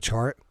 5-minute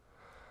chart.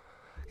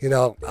 You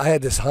know, I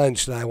had this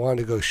hunch that I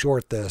wanted to go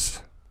short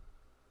this.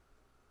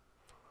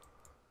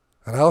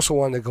 And I also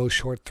wanted to go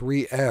short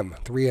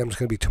 3M. 3M is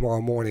going to be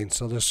tomorrow morning.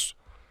 So just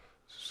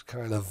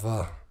kind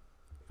of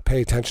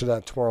pay attention to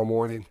that tomorrow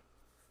morning.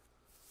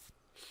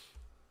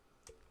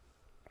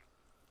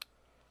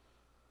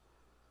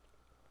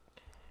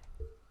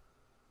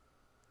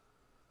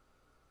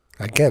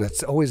 Again,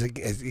 it's always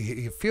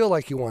you feel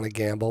like you want to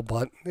gamble,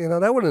 but you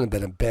know that wouldn't have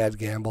been a bad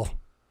gamble.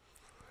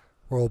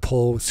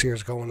 Whirlpool with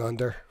Sears going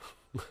under.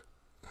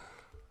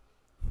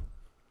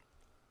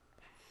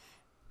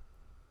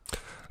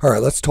 All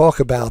right, let's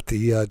talk about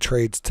the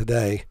trades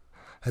today,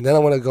 and then I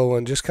want to go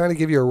and just kind of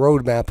give you a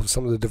roadmap of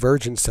some of the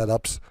divergence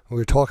setups.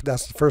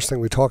 That's the first thing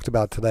we talked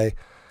about today,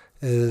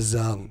 is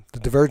the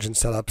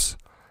divergence setups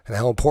and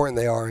how important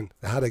they are, and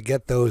how to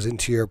get those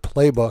into your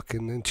playbook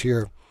and into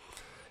your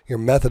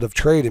method of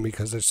trading,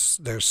 because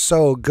they're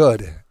so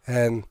good.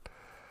 And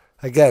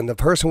again, the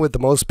person with the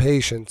most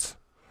patience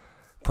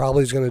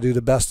probably is going to do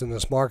the best in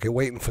this market,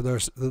 waiting for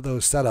those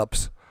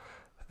setups.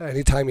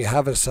 Anytime you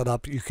have a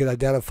setup, you can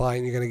identify,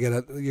 and you're going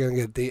to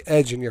get the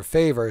edge in your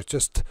favor. It's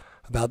just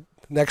about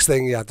the next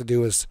thing you have to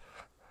do is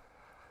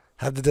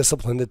have the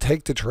discipline to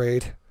take the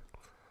trade,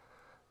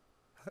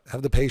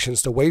 have the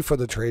patience to wait for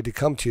the trade to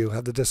come to you,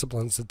 have the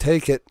disciplines to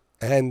take it,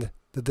 and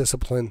the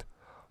discipline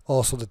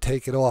also to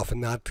take it off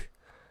and not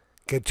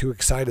get too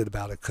excited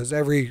about it, because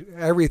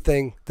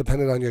everything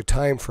dependent on your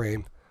time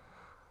frame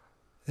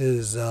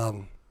is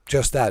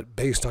just that,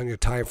 based on your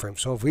time frame.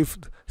 So if we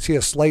see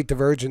a slight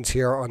divergence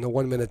here on the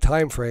 1 minute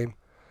time frame,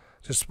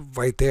 just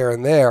right there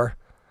and there,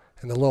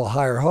 and a little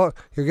higher,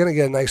 you're going to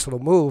get a nice little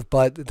move,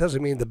 but it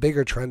doesn't mean the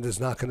bigger trend is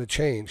not going to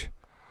change.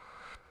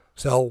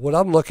 So what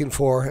I'm looking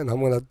for, and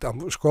I'm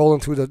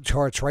scrolling through the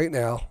charts right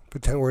now,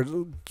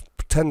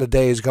 pretend the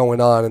day is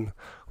going on, and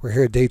we're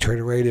here at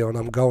DayTradingRadio, and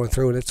I'm going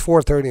through, and it's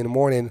 4:30 in the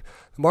morning.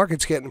 The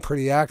market's getting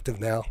pretty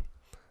active now,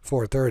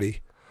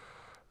 4:30.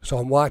 So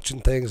I'm watching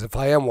things. If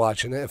I am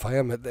watching it, if I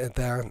am at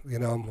there, you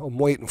know, I'm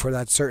waiting for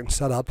that certain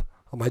setup.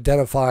 I'm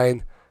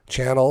identifying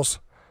channels,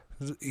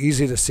 it's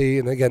easy to see.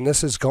 And again,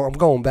 I'm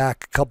going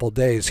back a couple of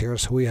days here,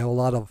 so we have a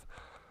lot of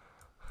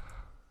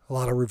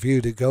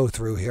review to go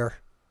through here.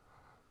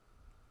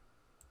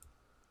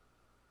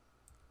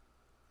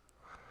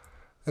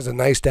 There's a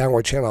nice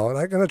downward channel, and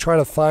I'm going to try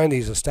to find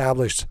these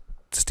established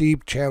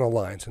steep channel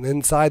lines. And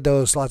inside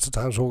those, lots of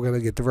times we're going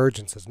to get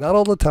divergences. Not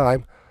all the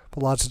time,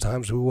 but lots of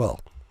times we will.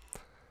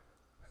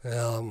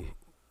 You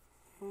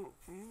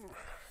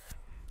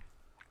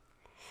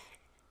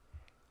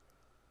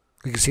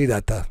can see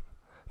that the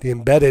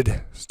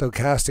embedded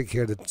stochastic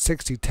here, the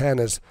 6010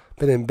 has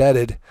been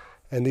embedded,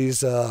 and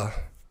these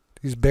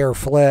bear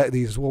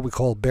flag, what we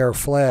call bear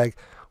flag,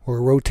 will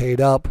rotate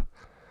up,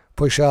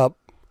 push up.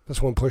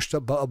 This one pushed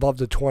up above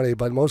the 20,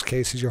 but in most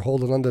cases you're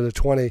holding under the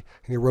 20 and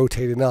you're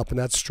rotating up, and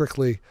that's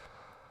strictly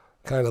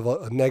kind of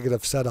a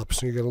negative setup,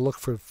 so you're going to look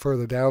for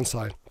further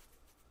downside.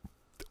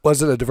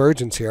 Wasn't a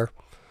divergence here,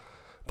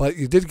 but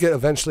you did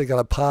eventually got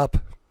a pop,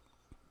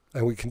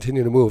 and we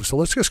continue to move. So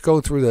let's just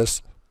go through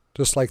this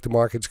just like the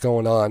market's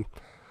going on,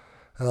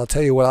 and I'll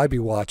tell you what I'd be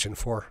watching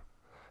for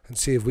and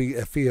see if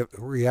it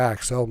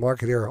reacts. So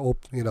market here,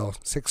 you know,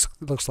 6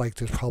 looks like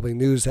there's probably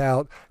news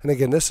out, and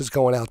again, this is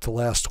going out to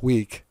last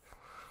week.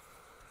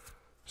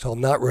 So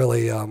I'm not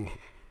really I'm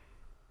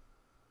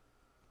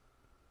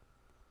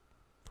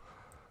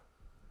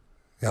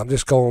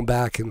just going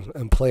back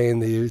and playing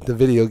the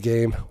video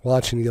game,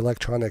 watching the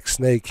electronic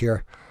snake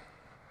here,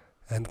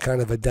 and kind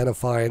of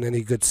identifying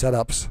any good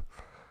setups.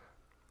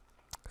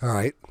 All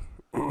right.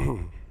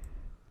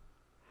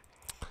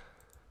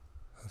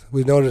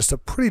 We noticed a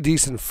pretty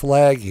decent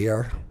flag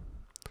here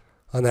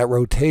on that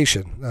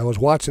rotation. I was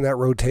watching that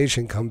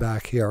rotation come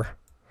back here,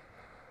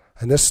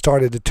 and this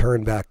started to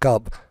turn back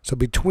up. So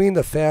between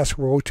the fast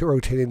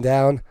rotating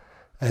down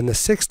and the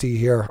 60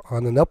 here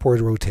on an upward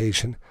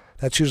rotation,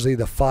 that's usually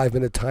the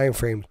 5-minute time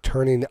frame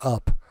turning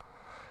up.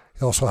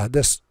 You also had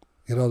this,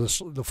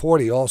 the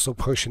 40 also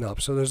pushing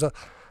up. So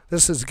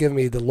this is giving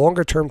me the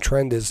longer term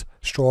trend is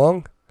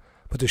strong,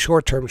 but the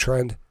short term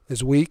trend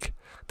is weak.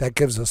 That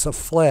gives us a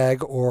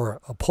flag or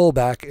a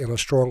pullback in a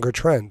stronger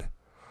trend.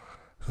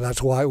 So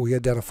that's why we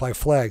identify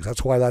flags.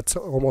 That's why that's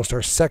almost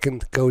our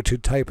second go-to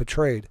type of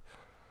trade.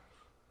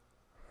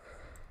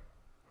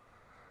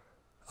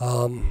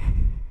 As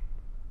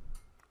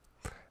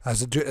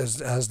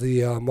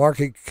the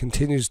market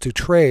continues to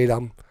trade,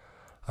 I'm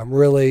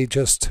really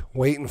just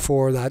waiting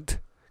for that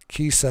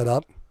key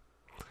setup.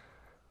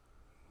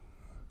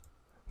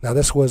 Now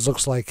this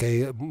looks like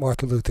a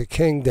Martin Luther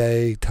King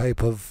Day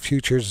type of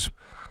futures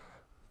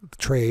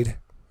trade.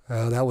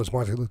 That was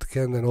Martin Luther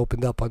King, then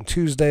opened up on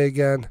Tuesday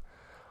again.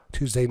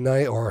 Tuesday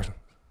night, or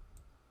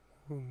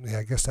yeah,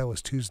 I guess that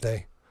was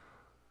Tuesday.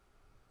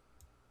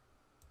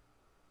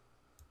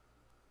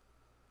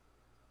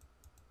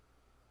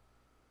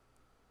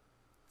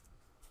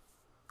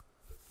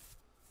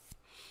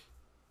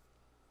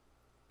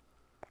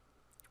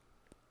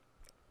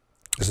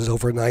 This is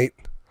overnight.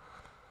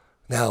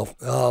 Now,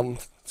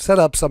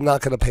 setups I'm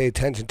not going to pay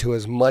attention to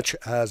as much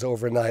as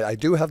overnight. I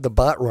do have the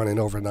bot running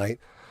overnight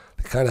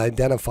to kind of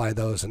identify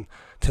those. And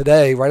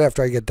today, right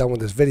after I get done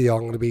with this video,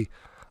 I'm going to be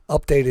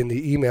updating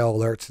the email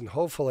alerts and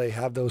hopefully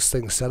have those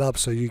things set up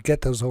so you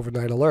get those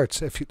overnight alerts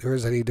if there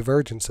is any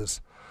divergences.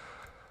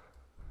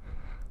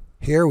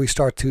 Here we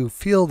start to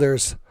feel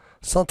there's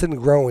something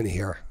growing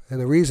here.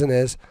 And the reason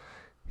is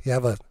you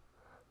have a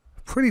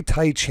pretty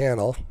tight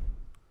channel.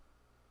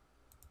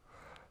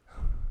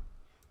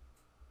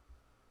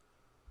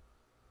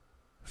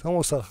 It's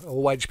almost a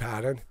wedge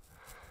pattern.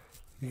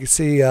 You can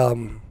see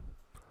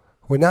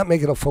we're not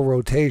making a full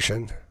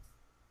rotation,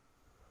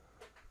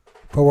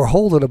 but we're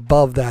holding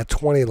above that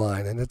 20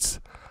 line, and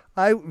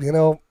I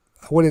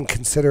wouldn't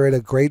consider it a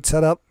great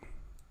setup,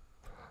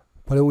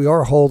 but we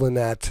are holding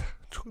that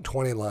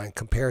 20 line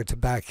compared to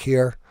back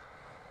here.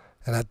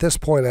 And at this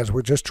point, as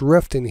we're just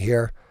drifting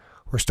here,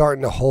 we're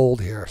starting to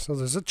hold here. So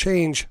there's a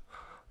change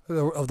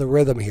of the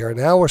rhythm here.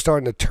 Now we're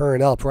starting to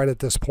turn up. Right at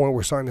this point,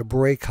 we're starting to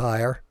break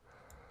higher.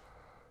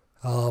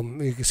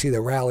 You can see the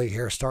rally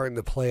here starting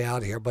to play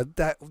out here, but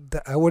that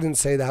I wouldn't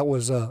say that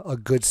was a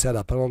good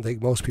setup. I don't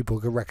think most people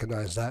could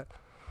recognize that.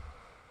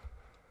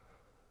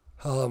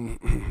 And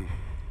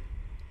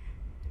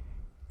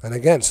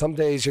again, some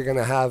days you're going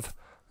to have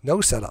no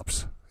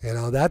setups.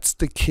 That's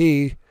the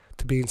key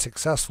to being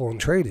successful in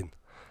trading.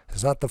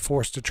 It's not the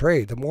force to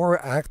trade. The more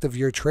active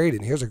you're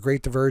trading, here's a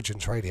great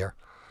divergence right here.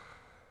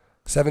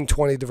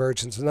 720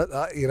 divergence, and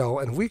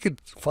and we could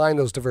find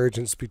those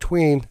divergences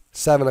between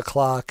 7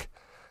 o'clock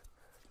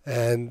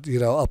and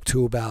up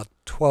to about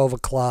 12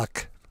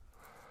 o'clock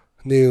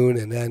noon,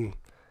 and then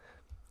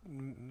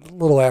a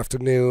little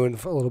afternoon,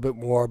 a little bit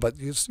more. But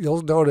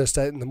you'll notice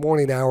that in the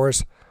morning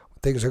hours,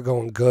 things are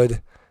going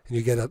good, and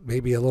you get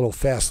maybe a little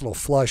fast little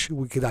flush.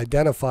 We could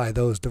identify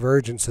those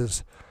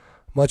divergences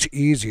much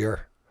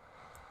easier.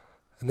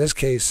 In this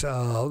case,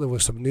 there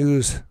was some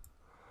news.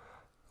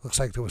 Looks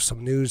like there was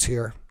some news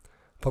here.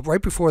 But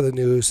right before the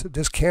news,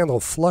 this candle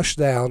flushed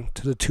down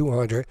to the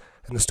 200,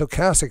 and the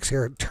stochastics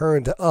here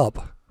turned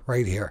up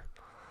right here,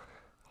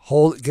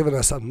 giving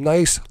us a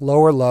nice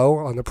lower low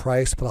on the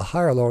price, but a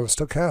higher low on the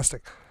stochastic.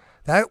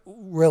 That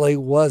really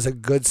was a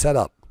good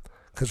setup,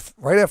 because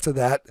right after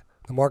that,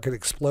 the market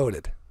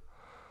exploded.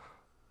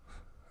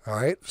 All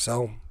right,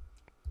 so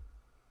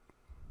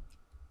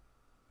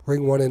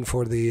bring one in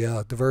for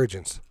the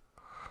divergence.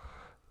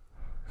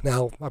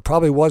 Now, I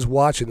probably was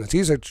watching this.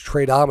 These are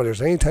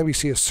tradeometers. Anytime you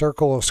see a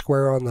circle or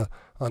square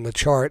on the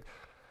chart,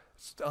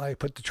 I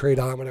put the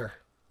tradeometer.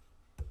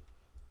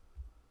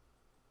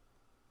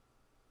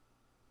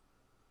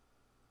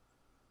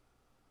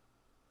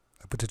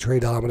 Put the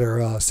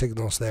tradeometer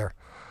signals there.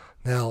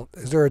 Now,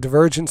 is there a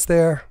divergence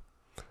there?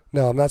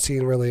 No, I'm not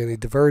seeing really any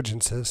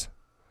divergences.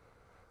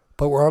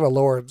 But we're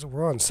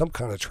on some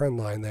kind of trend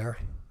line there.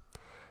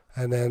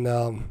 And then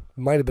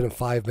might have been a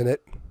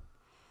 5-minute.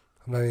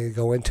 I'm not going to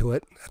go into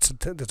it.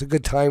 That's a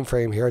good time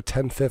frame here at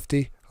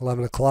 10:50,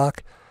 11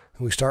 o'clock,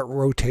 and we start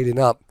rotating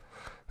up.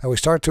 Now we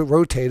start to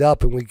rotate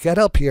up, and we get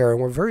up here, and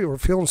we're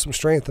feeling some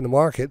strength in the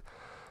market.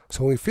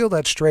 So when we feel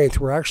that strength,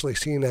 we're actually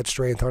seeing that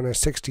strength on our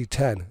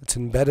 60-10. It's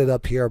embedded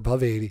up here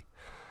above 80.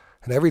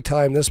 And every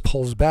time this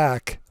pulls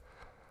back,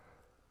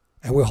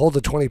 and we hold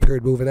the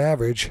 20-period moving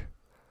average,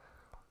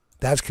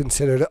 that's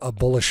considered a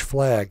bullish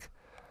flag.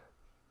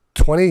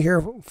 20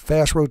 here,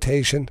 fast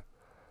rotation.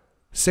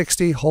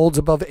 60 holds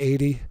above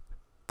 80.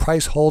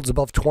 Price holds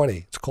above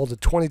 20. It's called the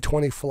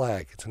 2020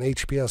 flag. It's an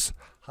HPS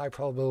high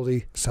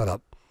probability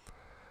setup.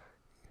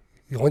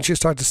 Once you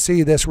start to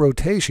see this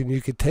rotation, you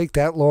could take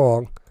that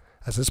long.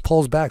 As this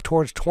pulls back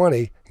towards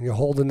 20 and you're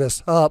holding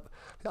this up,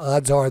 the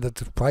odds are that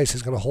the price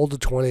is going to hold to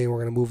 20 and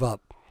we're going to move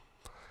up.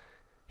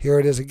 Here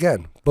it is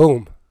again.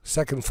 Boom.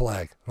 Second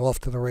flag. Off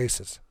to the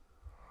races.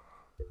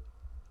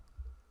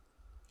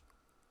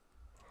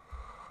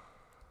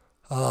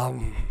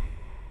 Now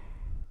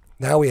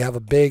we have a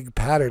big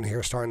pattern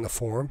here starting to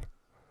form.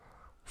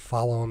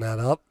 Following that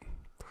up.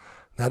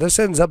 Now this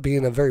ends up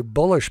being a very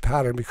bullish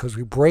pattern because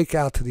we break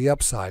out to the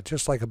upside.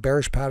 Just like a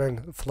bearish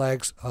pattern,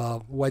 flags,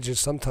 wedges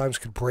sometimes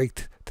could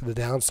break to the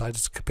downside.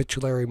 It's a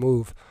capitulatory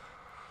move.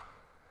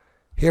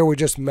 Here we're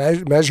just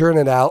measuring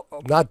it out.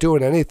 I'm not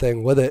doing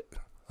anything with it.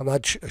 I'm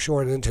not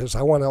shorting into this.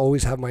 I want to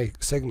always have my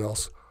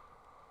signals.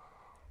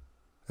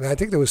 And I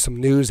think there was some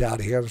news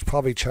out here. There's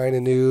probably China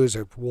news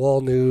or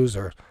wall news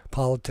or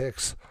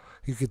politics.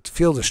 You could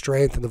feel the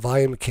strength and the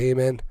volume came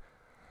in.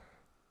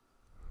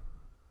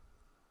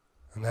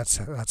 And that's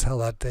how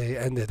that day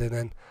ended. And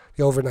then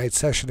the overnight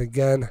session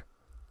again.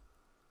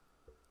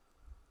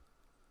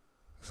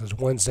 This is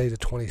Wednesday the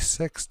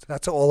 26th.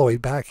 That's all the way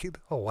back.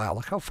 Oh, wow.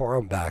 Look how far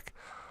I'm back.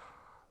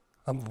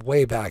 I'm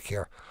way back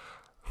here.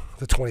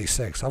 The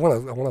 26th. I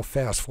want to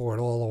fast forward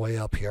all the way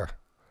up here.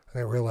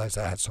 And I realized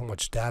I had so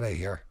much data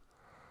here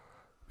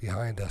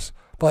behind us.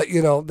 But,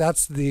 you know,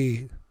 that's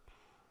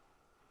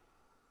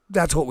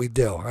what we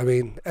do. I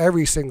mean,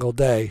 every single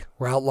day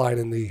we're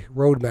outlining the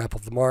roadmap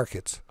of the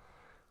markets.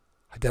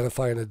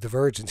 Identifying a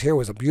divergence. Here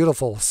was a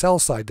beautiful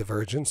sell-side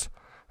divergence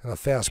and a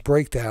fast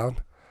breakdown.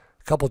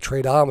 A couple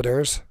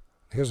tradeometers.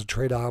 Here's a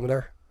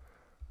tradeometer.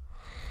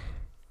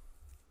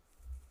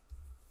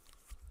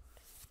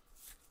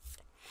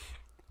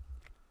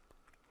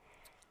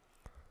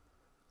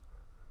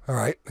 All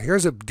right,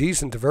 here's a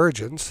decent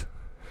divergence.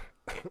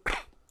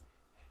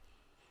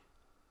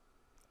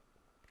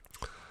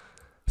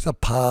 It's a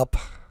pop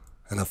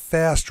and a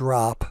fast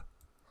drop.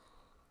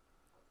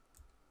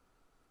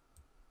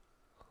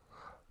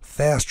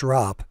 Fast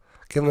drop,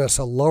 giving us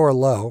a lower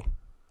low.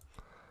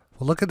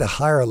 Well, look at the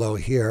higher low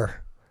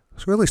here.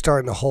 It's really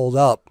starting to hold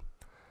up.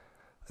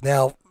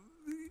 Now,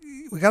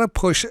 we got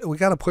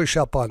to push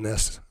up on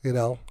this. You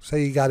know,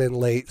 say you got in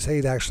late. Say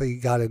you actually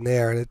got in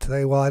there, and it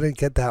say, well, I didn't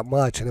get that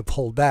much, and it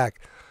pulled back.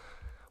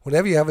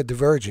 Whenever you have a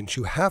divergence,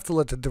 you have to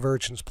let the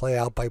divergence play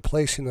out by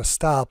placing a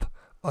stop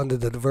under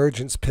the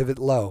divergence pivot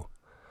low.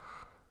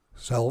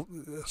 So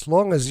as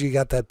long as you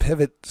got that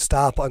pivot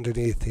stop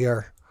underneath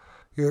here,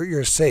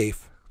 you're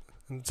safe.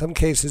 In some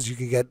cases, you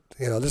could get,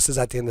 you know, this is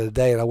at the end of the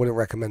day, and I wouldn't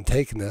recommend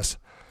taking this,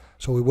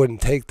 so we wouldn't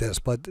take this.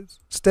 But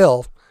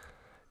still,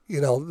 you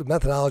know, the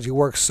methodology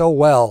works so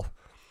well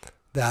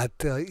that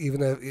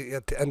even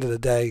at the end of the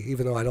day,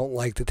 even though I don't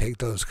like to take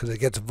those because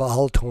it gets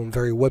volatile and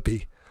very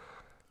whippy,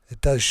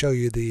 it does show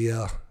you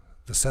the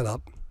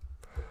setup.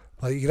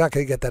 But you're not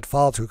going to get that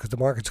follow through because the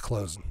market's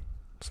closing.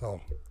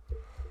 So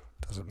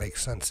it doesn't make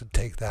sense to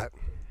take that.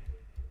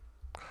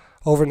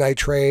 Overnight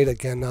trade,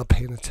 again, not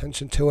paying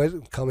attention to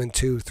it. Coming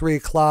to 3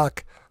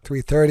 o'clock,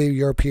 3:30,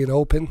 European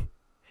Open.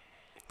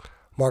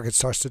 Market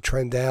starts to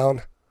trend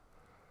down.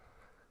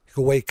 You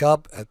can wake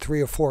up at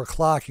 3 or 4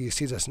 o'clock and you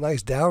see this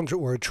nice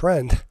downward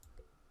trend.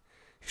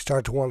 You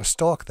start to want to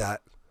stalk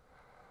that.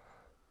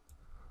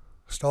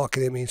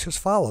 Stalking it means just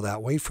follow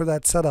that. Wait for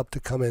that setup to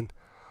come in.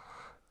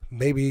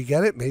 Maybe you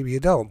get it, maybe you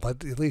don't,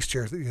 but at least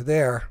you're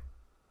there.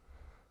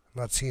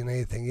 I'm not seeing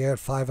anything yet.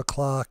 5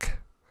 o'clock.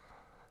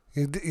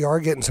 You are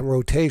getting some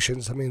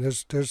rotations. I mean,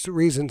 there's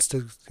reasons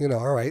to, you know,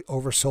 all right,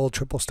 oversold,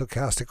 triple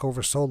stochastic,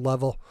 oversold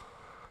level,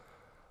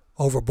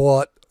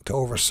 overbought to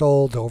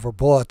oversold, to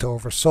overbought to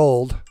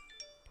oversold.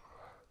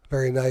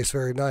 Very nice,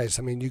 very nice.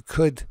 I mean, you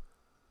could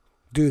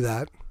do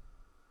that.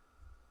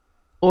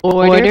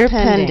 Order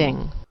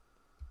pending.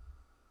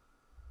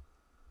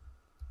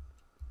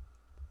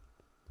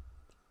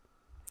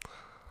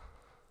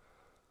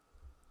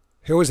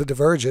 Here was a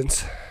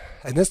divergence,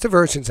 and this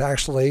divergence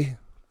actually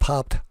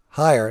popped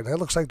higher, and it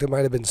looks like there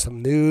might have been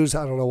some news.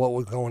 I don't know what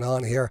was going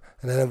on here,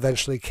 and then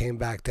eventually came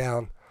back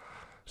down.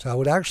 So I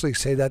would actually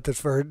say that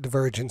this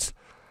divergence,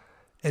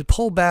 it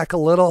pulled back a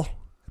little,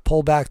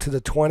 pulled back to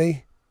the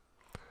 20,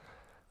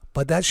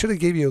 but that should have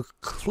given you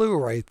a clue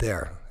right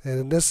there.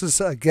 And this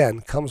is, again,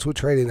 comes with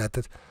trading that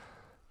the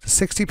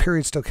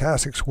 60-period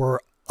stochastics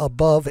were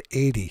above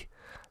 80,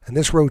 and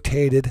this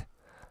rotated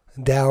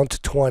down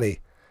to 20,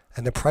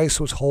 and the price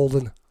was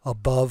holding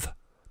above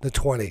the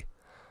 20.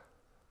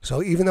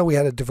 So even though we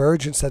had a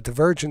divergence that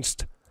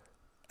divergenced,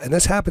 and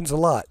this happens a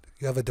lot,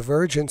 you have a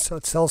divergence,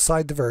 a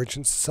sell-side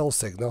divergence, sell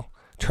signal,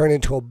 turn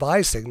into a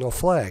buy signal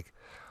flag.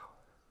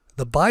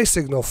 The buy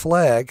signal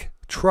flag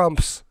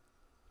trumps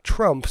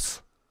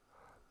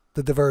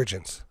the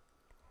divergence.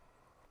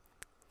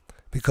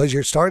 Because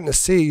you're starting to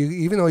see,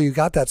 even though you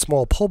got that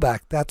small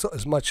pullback, that's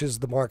as much as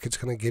the market's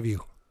going to give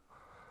you.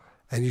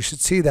 And you should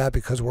see that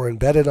because we're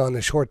embedded on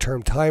the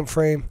short-term time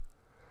frame,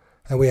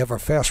 and we have our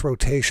fast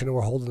rotation, and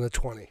we're holding the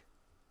 20.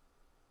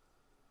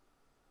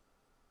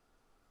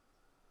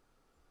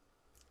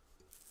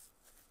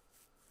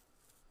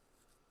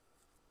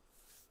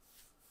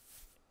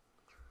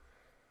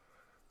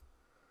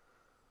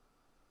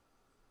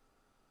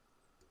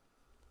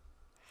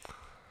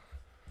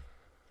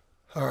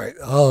 All right.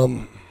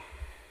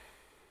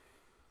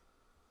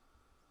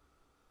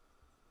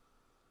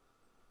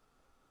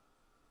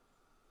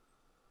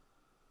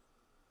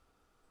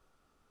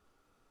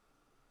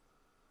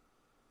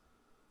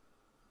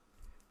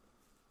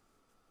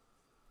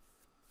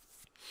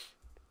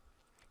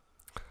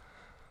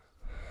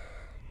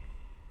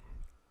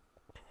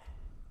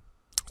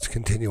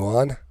 continue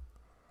on.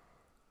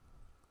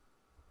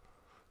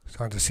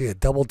 Starting to see a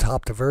double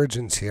top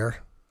divergence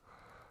here.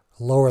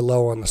 Lower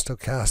low on the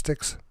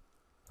stochastics.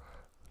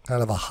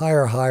 Kind of a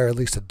higher high, or at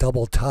least a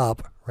double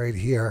top right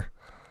here.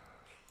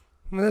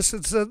 And this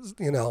is,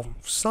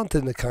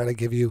 something to kind of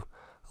give you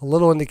a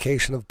little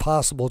indication of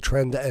possible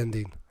trend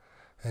ending.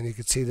 And you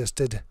can see this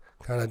did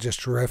kind of just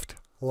drift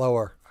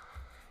lower.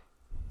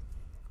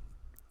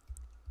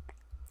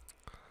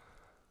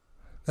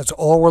 That's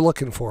all we're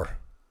looking for.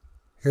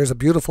 Here's a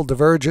beautiful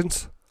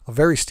divergence, a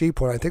very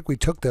steep one. I think we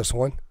took this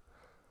one.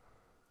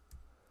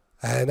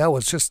 And that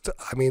was just,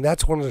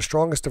 that's one of the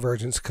strongest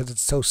divergences because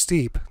it's so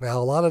steep. Now,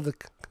 a lot of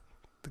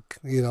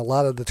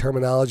the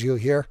terminology you'll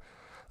hear,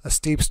 a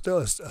steep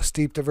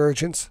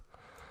divergence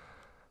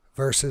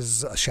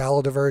versus a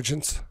shallow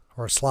divergence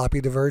or a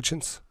sloppy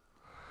divergence.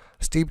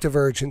 Steep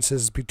divergence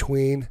is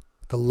between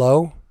the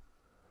low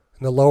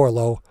and the lower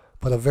low,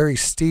 but a very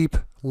steep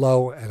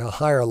low and a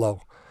higher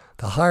low.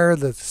 The higher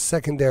the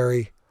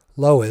secondary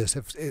low is,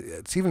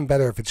 it's even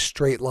better if it's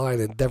straight line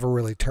and never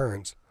really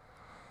turns.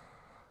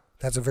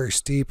 That's a very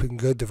steep and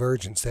good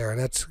divergence there, and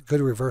that's a good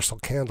reversal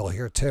candle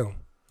here too.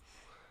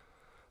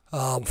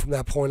 From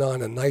that point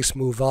on, a nice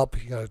move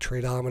up. You got a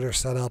tradeometer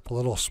set up,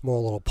 a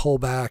small little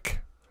pullback.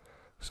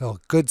 So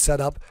good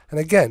setup. And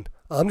again,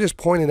 I'm just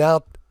pointing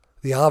out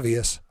the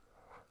obvious.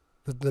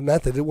 The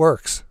method, it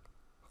works.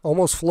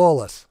 Almost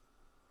flawless.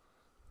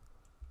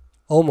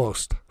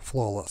 Almost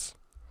flawless.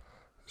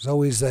 There's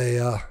always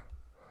there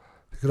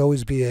could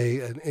always be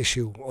an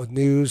issue with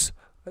news.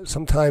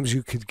 Sometimes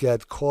you could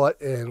get caught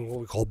in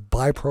what we call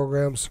buy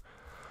programs,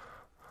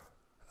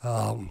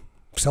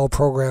 sell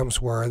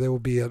programs, where there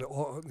would be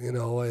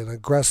an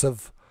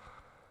aggressive,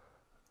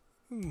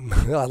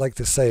 I like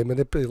to say,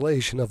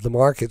 manipulation of the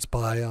markets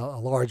by a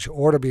large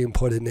order being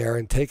put in there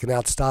and taking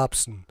out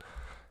stops and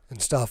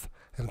stuff,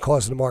 and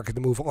causing the market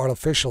to move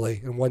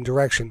artificially in one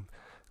direction,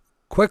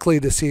 quickly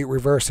to see it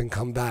reverse and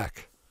come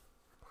back.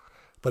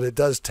 But it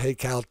does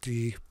take out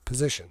the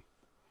position.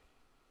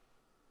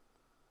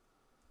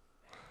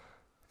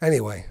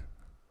 Anyway,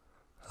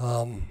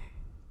 little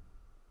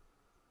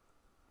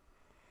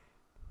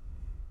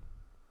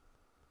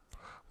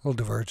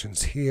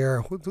divergence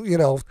here.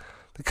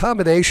 The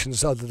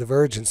combinations of the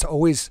divergence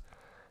always,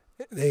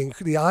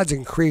 the odds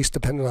increase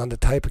depending on the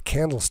type of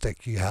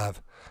candlestick you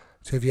have.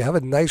 So if you have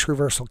a nice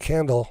reversal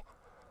candle,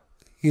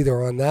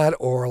 either on that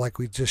or like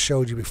we just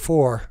showed you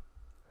before,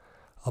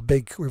 a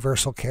big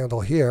reversal candle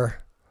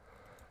here,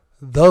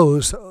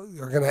 those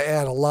are going to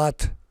add a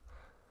lot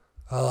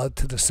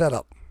to the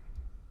setup.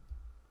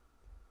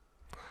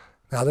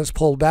 Now this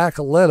pulled back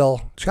a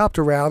little, chopped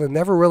around, and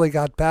never really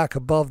got back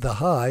above the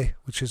high,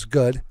 which is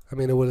good.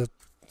 The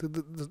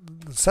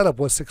setup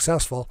was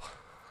successful.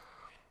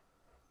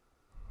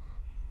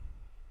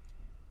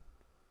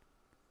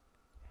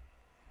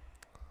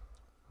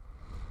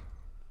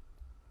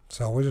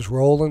 So we're just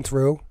rolling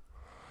through.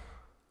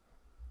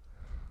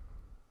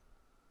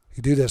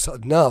 You do this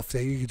enough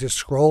that you can just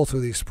scroll through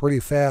these pretty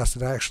fast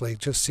and actually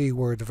just see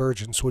where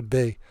divergence would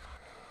be.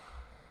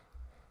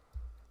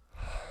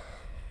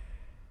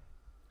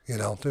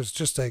 There's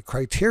just a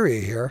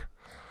criteria here.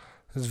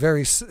 It's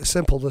very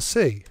simple to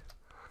see.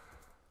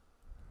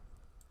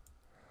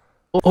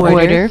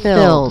 Order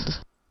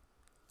filled.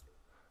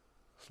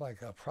 It's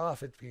like a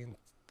profit being,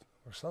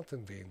 or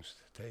something being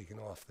taken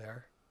off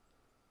there.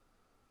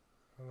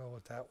 I don't know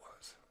what that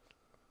was.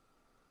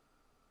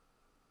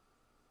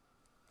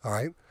 All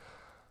right.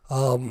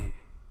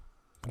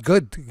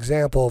 Good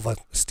example of a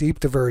steep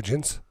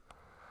divergence.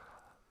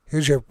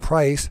 Here's your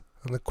price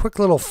and a quick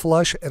little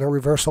flush and a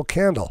reversal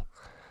candle.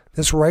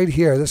 This right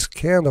here, this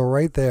candle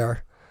right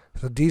there,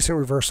 is a decent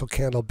reversal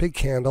candle, big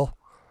candle,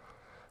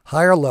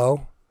 higher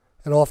low,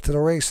 and off to the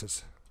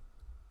races.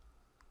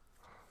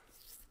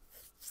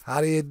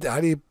 How do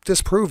you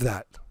disprove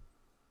that?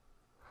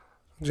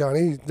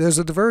 Johnny, there's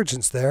a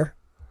divergence there.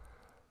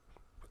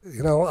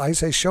 I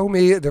say show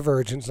me a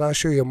divergence, and I'll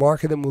show you a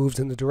market that moves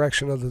in the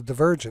direction of the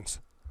divergence.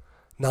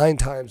 9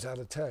 times out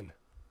of 10.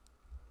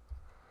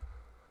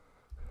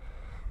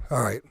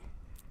 All right.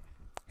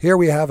 Here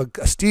we have a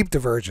steep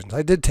divergence.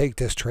 I did take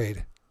this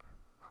trade.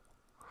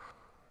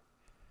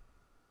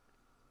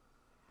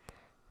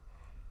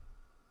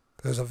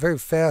 There's a very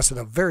fast and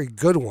a very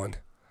good one.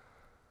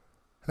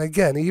 And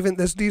again, even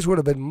these would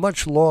have been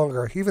much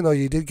longer, even though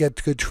you did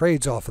get good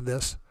trades off of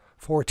this.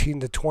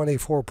 14 to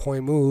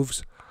 24-point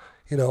moves.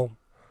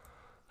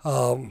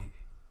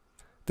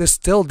 This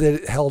still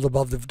held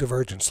above the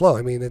divergence low.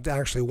 It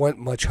actually went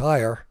much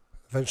higher.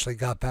 Eventually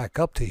got back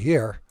up to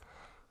here.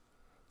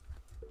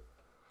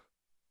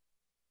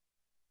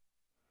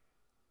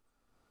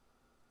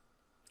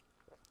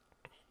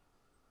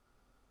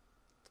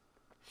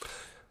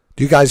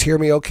 Do you guys hear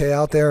me okay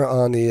out there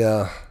on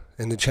the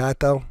in the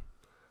chat though?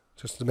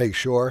 Just to make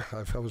sure.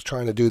 I was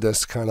trying to do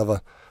this kind of an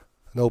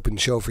open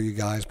show for you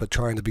guys, but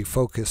trying to be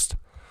focused.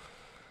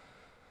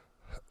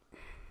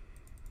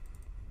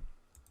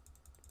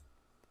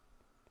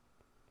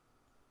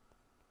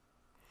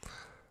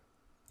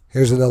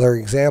 Here's another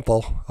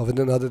example of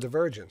another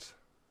divergence.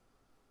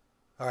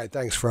 All right,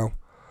 thanks, Fro.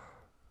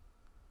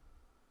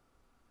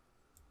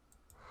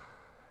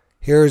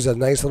 Here's a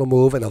nice little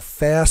move and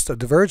a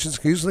divergence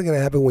is usually going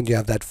to happen when you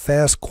have that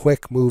fast,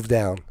 quick move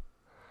down.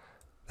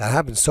 That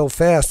happens so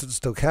fast that the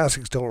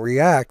stochastics don't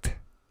react,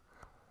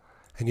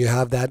 and you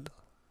have that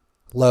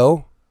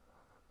low,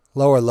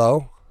 lower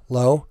low,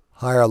 low,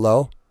 higher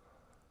low,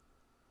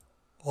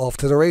 off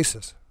to the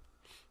races.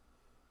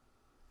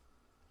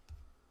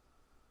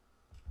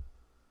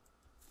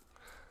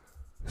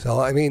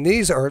 So, I mean,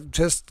 these are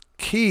just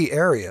key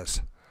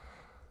areas.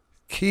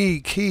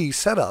 Key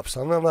setups.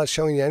 I'm not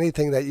showing you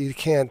anything that you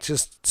can't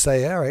just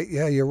say, all right,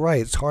 yeah, you're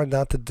right. It's hard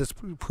not to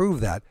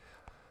disprove that.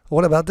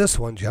 What about this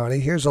one, Johnny?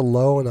 Here's a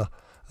low and a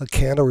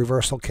candle,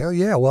 reversal candle.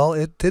 Yeah, well,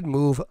 it did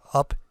move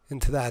up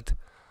into that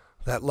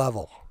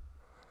level.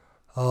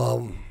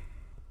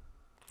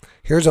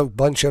 Here's a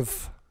bunch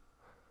of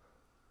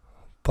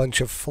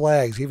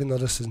flags, even though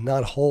this is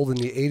not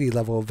holding the 80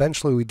 level.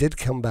 Eventually, we did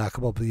come back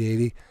above the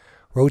 80,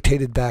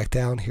 rotated back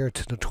down here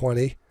to the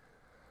 20.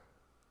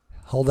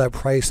 Held that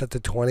price at the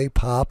 20,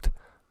 popped,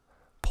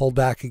 pulled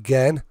back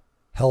again,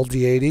 held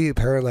the 80.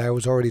 Apparently, I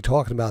was already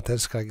talking about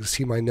this. I can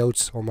see my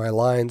notes or my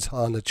lines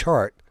on the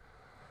chart.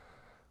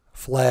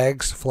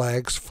 Flags,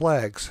 flags,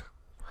 flags.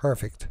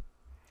 Perfect.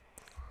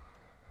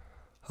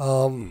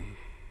 I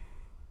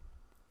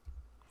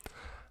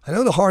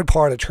know the hard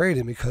part of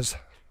trading because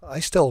I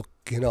still,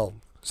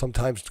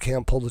 sometimes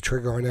can't pull the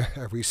trigger on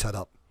every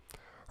setup.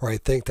 Or I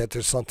think that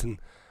there's something,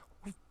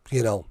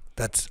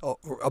 that's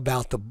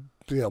about to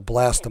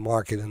blast the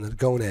market and the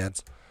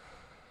gonads.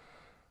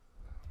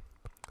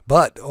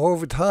 But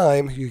over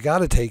time, you got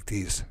to take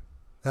these.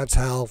 That's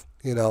how,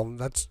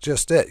 that's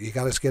just it. You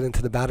got to get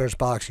into the batter's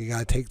box. You got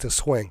to take the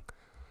swing.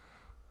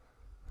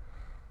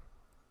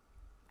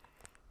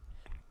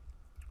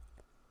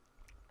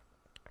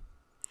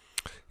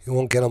 You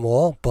won't get them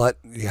all, but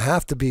you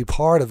have to be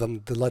part of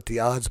them to let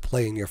the odds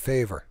play in your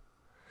favor.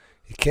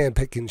 You can't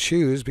pick and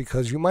choose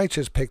because you might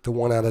just pick the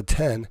 1 out of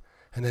 10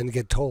 and then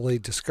get totally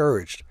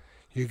discouraged.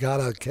 You got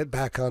to get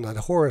back on that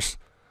horse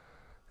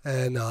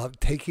and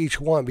take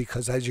each one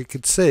because, as you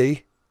can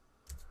see,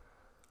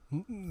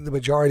 the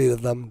majority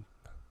of them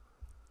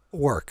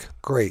work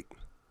great.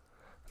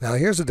 Now,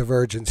 here's a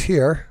divergence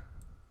here.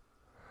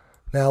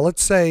 Now,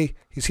 let's say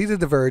you see the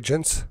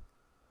divergence.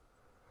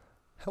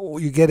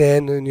 You get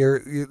in and you're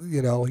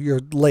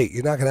late.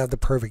 You're not going to have the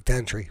perfect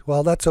entry.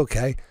 Well, that's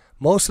okay.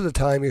 Most of the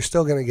time, you're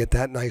still going to get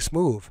that nice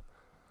move.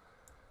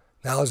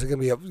 Now, is it going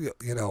to be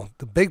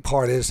the big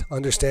part is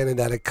understanding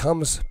that it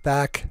comes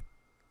back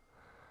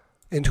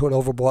into an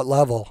overbought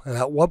level. And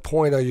at what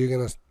point are you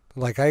going to,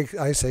 like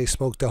I say,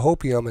 smoke the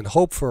hopium and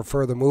hope for a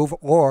further move,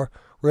 or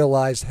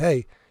realize,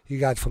 hey, you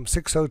got from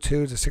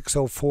 602 to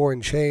 604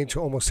 and change,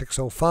 almost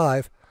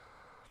 605.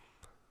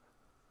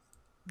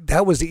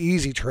 That was the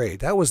easy trade.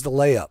 That was the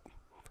layup.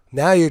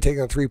 Now you're taking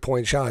a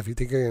 3-point shot if you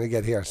think you're going to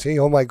get here. See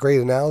all my great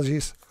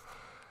analogies?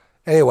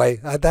 Anyway,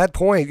 at that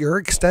point, you're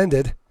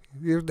extended.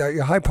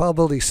 Your high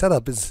probability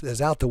setup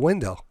is out the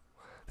window.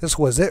 This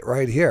was it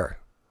right here.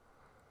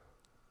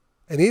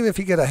 And even if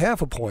you get a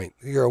half a point,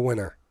 you're a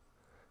winner.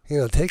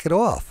 Take it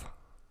off.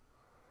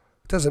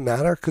 It doesn't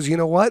matter because you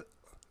know what?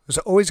 There's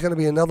always going to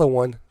be another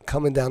one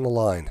coming down the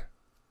line.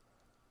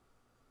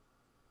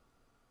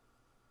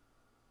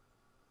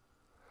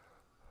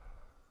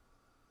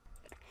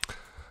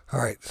 All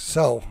right,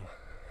 so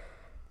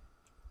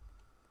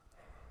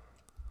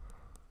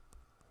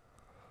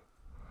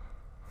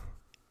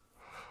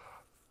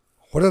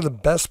what are the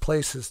best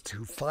places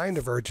to find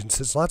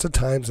divergences? Lots of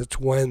times it's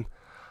when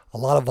a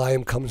lot of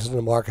volume comes into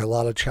the market, a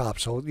lot of chop.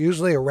 So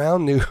usually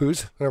around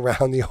news and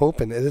around the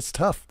open, and it's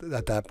tough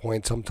at that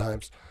point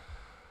sometimes.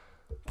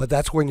 But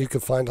that's when you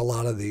can find a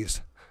lot of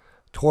these.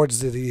 Towards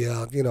the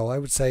I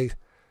would say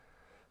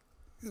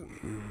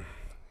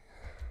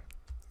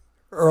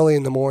early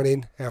in the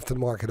morning after the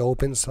market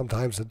opens,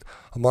 sometimes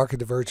a market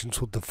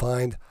divergence will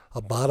define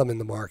a bottom in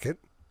the market.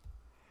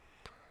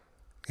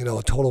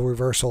 A total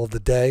reversal of the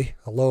day,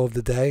 a low of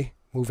the day,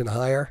 moving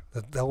higher,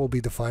 that will be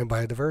defined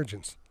by a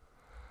divergence.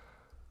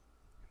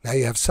 Now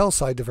you have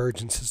sell-side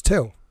divergences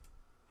too.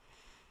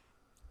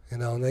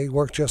 And they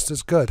work just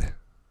as good.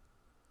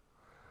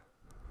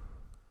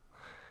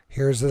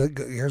 Here's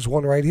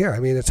one right here. I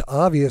mean, it's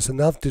obvious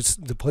enough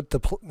to put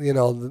the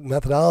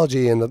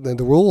methodology and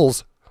the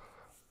rules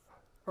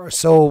are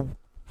so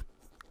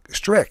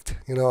strict.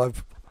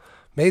 I've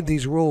made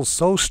these rules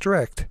so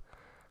strict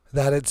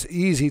that it's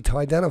easy to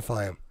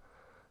identify them.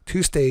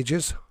 2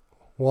 stages,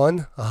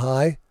 one, a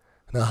high,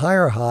 and a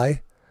higher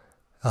high,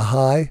 a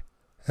high,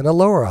 and a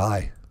lower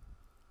high,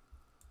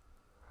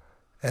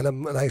 and a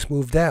nice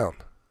move down.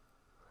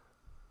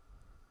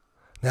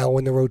 Now,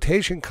 when the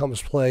rotation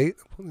comes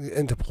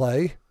into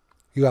play,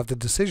 you have the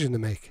decision to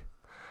make.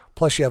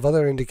 Plus, you have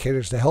other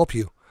indicators to help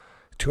you.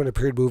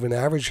 200-period moving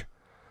average,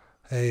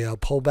 a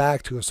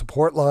pullback to a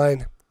support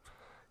line.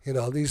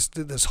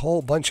 This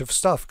whole bunch of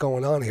stuff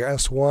going on here.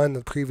 S1,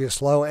 the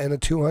previous low, and a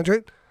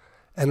 200,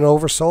 and an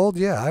oversold.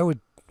 Yeah, I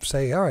would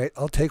say, all right,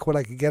 I'll take what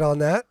I could get on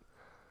that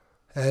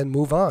and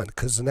move on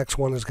because the next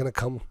one is going to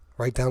come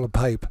right down the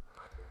pipe.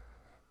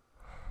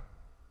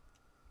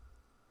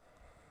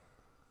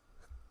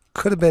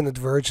 Could have been a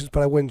divergence,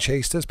 but I wouldn't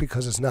chase this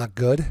because it's not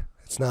good.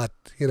 It's not,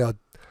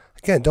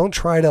 again, don't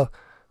try to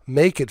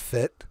make it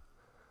fit.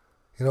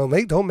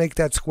 Don't make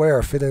that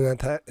square fit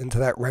into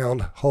that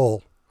round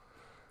hole.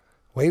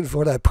 Waiting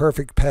for that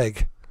perfect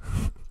peg.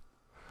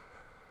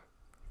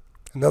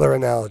 Another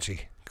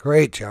analogy.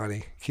 Great,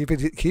 Johnny. Keep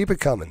it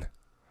coming.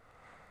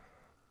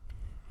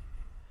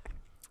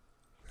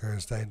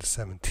 Thursday the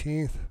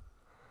 17th.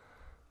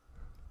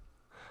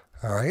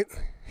 All right.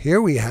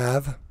 Here we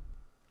have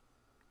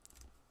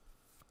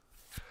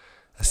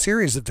a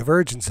series of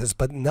divergences,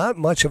 but not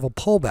much of a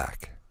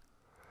pullback.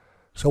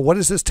 So what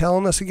is this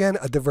telling us again?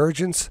 A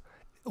divergence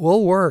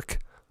will work,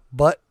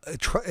 but a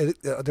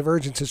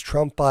divergence is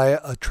trumped by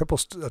a triple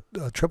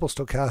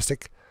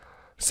stochastic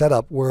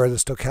setup where the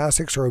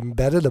stochastics are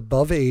embedded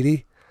above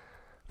 80.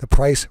 The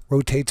price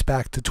rotates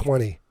back to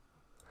 20.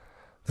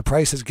 The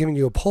price is giving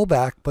you a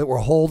pullback, but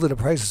the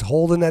price is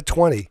holding at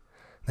 20.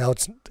 Now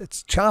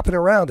it's chopping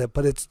around it,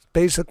 but it's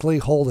basically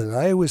holding.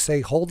 I always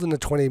say holding the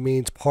 20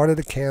 means part of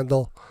the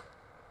candle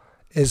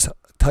is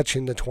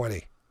touching the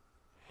 20.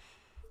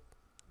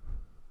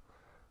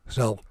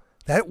 So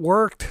that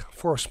worked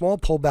for a small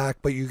pullback,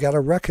 but you got to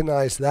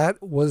recognize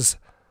that's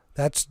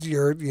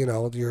your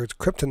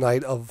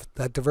kryptonite of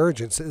that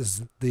divergence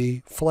is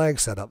the flag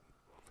setup.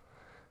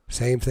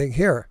 Same thing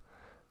here.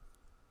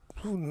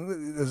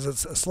 There's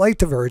a slight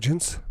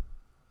divergence.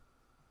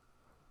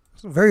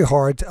 It's very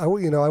hard. I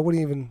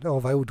wouldn't even know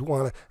if I would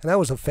want to. And that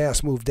was a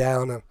fast move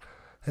down. And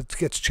it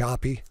gets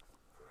choppy.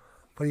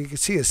 But you can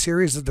see a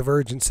series of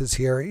divergences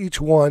here.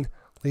 Each one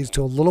leads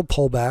to a little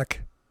pullback,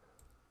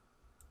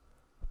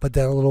 but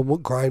then a little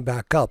grind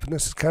back up. And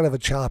this is kind of a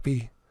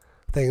choppy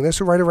thing. This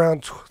is right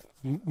around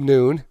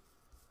noon.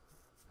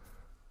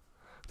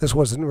 This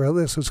wasn't real.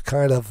 This was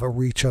kind of a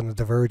reach on the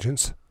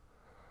divergence.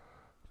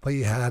 But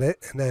you had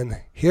it. And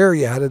then here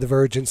you had a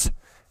divergence.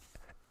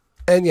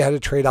 And you had a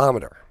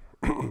tradeometer.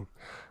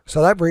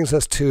 So that brings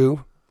us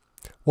to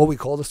what we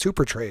call the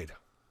super trade.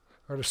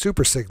 Or the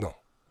super signal.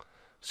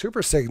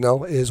 Super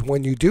signal is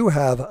when you do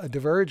have a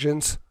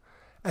divergence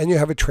and you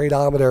have a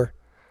tradeometer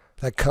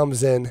that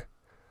comes in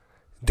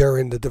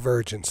during the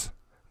divergence.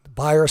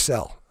 Buy or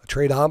sell. A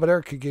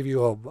tradeometer could give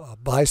you a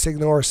buy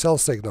signal or a sell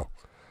signal.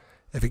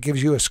 If it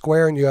gives you a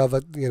square and you have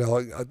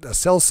a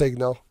sell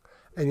signal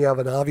and you have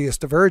an obvious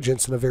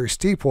divergence and a very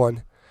steep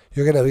one,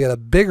 you're going to get a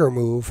bigger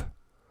move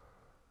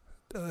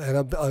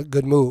and a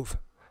good move.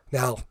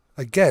 Now,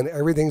 again,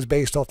 everything's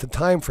based off the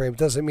time frame. It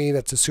doesn't mean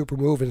it's a super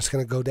move and it's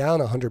going to go down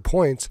 100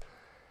 points.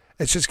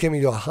 It's just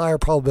giving you a higher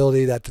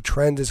probability that the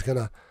trend is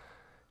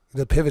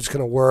the pivot's going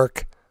to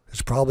work.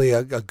 There's probably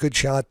a good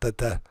shot that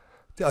the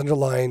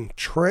underlying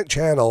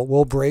channel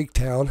will break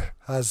down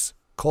as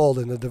called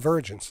in the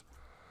divergence.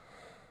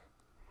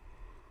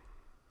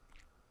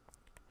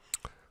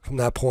 From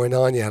that point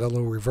on, you had a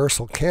little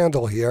reversal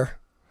candle here.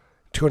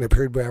 200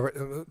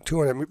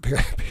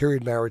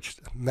 period marriage.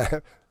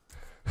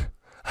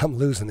 I'm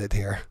losing it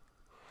here.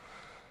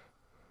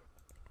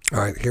 All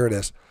right, here it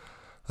is.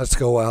 Let's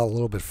go out a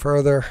little bit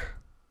further.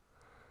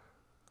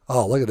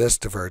 Oh, look at this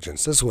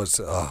divergence. This is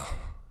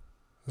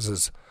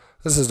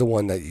the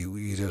one that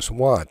you just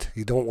want.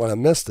 You don't want to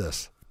miss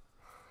this.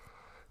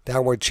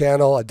 Downward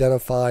channel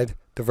identified,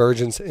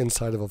 divergence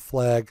inside of a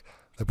flag.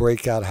 The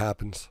breakout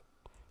happens.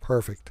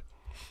 Perfect.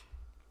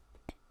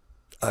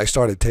 I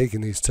started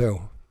taking these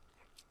too.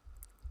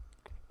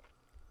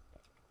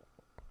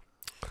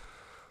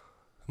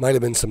 Might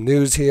have been some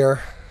news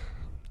here.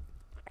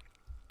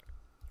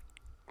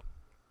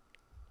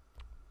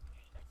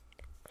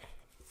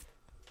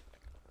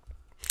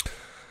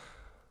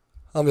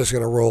 I'm just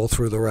going to roll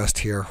through the rest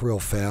here real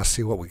fast,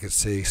 see what we can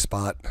see,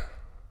 spot.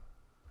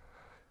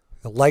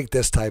 I like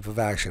this type of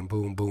action.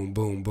 Boom, boom,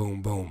 boom,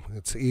 boom, boom.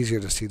 It's easier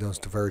to see those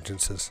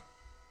divergences.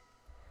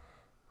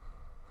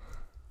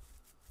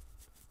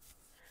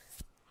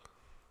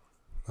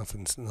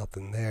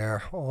 Nothing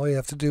there. All you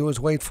have to do is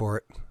wait for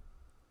it.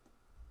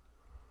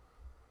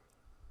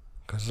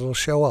 Because it'll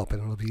show up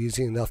and it'll be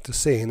easy enough to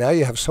see. Now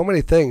you have so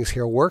many things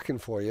here working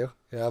for you.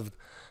 You have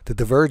the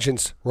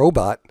divergence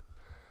robot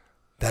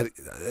that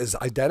is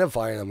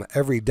identifying them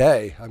every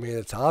day. I mean,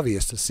 it's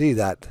obvious to see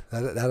that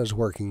is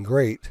working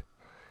great.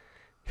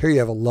 Here you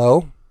have a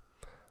low.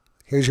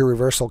 Here's your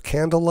reversal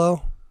candle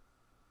low.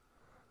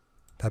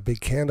 That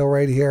big candle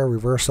right here,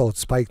 reversal, it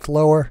spiked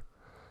lower.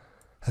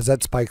 As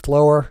that spiked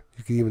lower,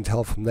 you can even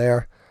tell from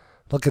there.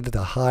 Look at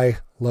the high,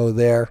 low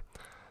there.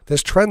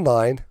 This trend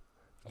line,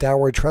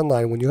 downward trend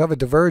line, when you have a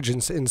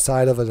divergence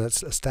inside of an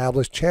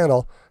established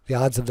channel, the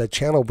odds of that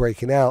channel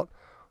breaking out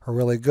are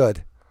really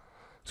good.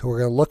 So we're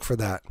going to look for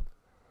that.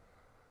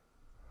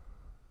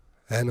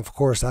 And of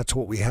course, that's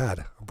what we had,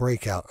 a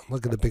breakout.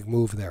 Look at the big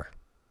move there.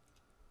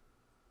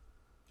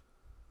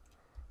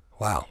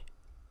 Wow.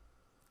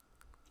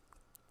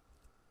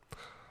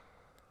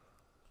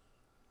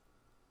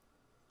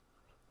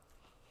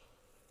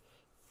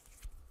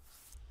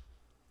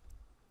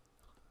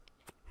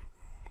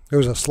 There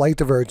was a slight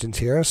divergence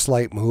here, a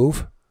slight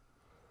move.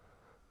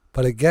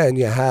 But again,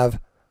 you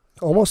have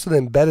almost an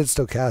embedded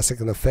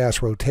stochastic in a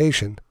fast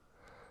rotation.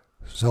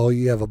 So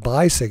you have a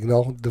buy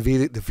signal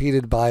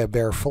defeated by a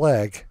bear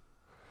flag.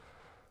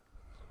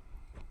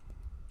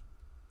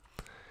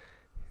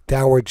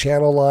 Downward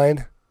channel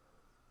line.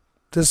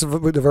 This is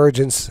a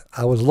divergence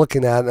I was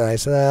looking at, and I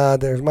said,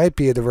 there might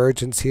be a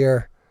divergence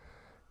here,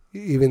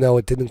 even though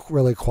it didn't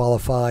really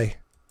qualify.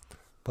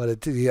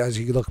 But as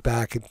you look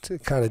back,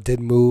 it kind of did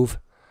move.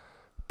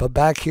 But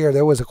back here,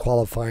 there was a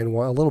qualifying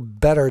one, a little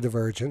better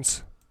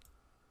divergence.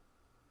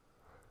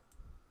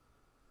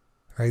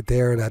 Right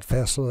there in that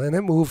festival. And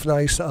it moved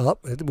nice up.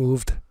 It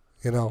moved,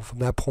 from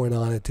that point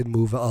on, it did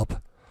move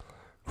up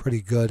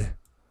pretty good.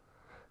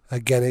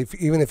 Again,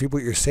 even if you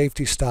put your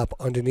safety stop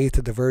underneath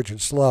the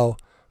divergence low,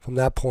 from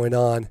that point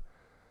on,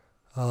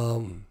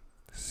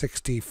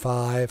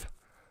 65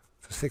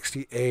 to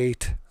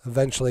 68,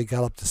 eventually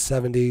got up to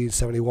 70,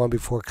 71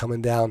 before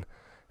coming down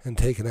and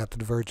taking out the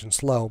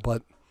divergence low.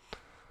 But,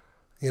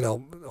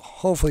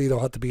 hopefully you don't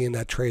have to be in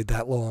that trade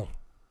that long.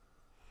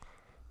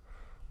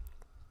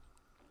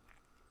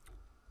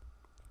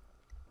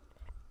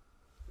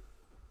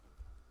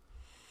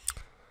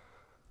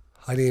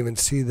 I didn't even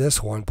see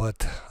this one,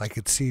 but I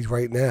could see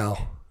right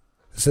now.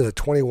 This is a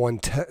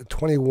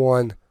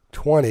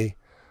 2120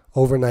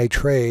 overnight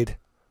trade,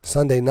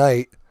 Sunday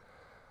night.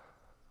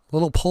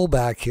 Little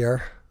pullback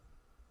here.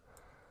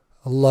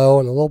 A low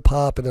and a little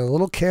pop and a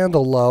little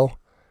candle low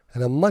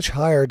and a much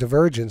higher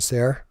divergence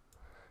there.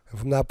 And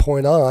from that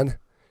point on,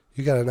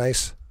 you got a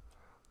nice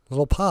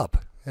little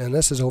pop. And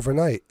this is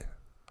overnight.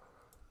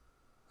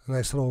 A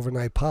nice little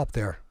overnight pop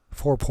there.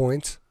 4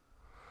 points.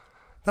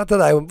 Not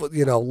that I'm,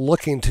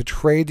 looking to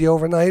trade the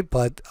overnight,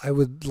 but I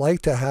would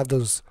like to have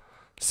those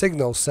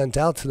signals sent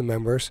out to the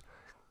members,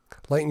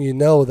 letting you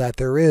know that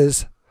there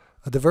is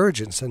a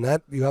divergence and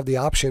that you have the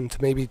option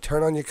to maybe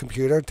turn on your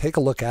computer, take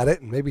a look at it,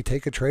 and maybe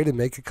take a trade and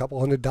make a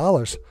couple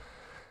 $100,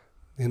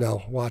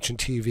 watching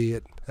TV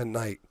at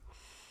night.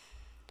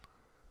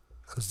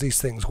 Because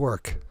these things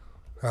work.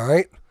 All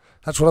right?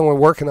 That's what I'm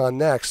working on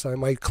next. I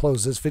might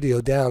close this video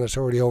down. It's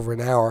already over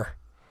an hour.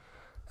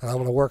 And I'm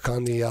going to work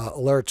on the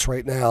alerts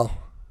right now.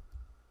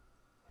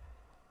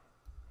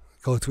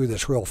 Go through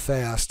this real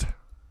fast.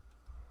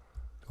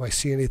 Do I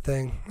see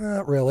anything?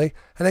 Not really.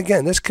 And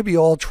again, this could be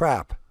all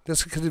trap.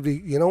 This could be.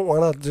 You don't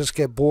want to just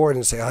get bored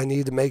and say, "I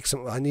need to make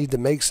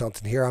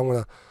something here." I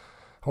want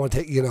to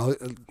take. You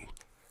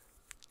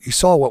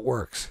saw what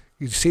works.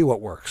 You see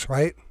what works,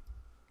 right?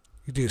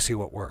 You do see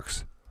what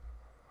works.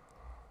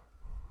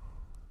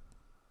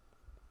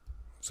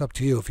 It's up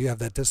to you if you have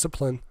that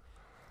discipline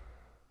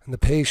and the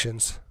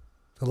patience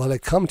to let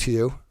it come to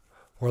you,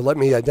 or let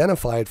me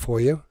identify it for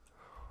you.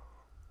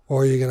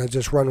 Or you're going to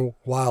just run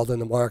wild in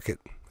the market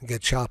and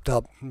get chopped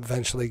up,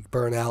 eventually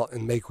burn out,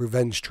 and make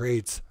revenge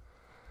trades.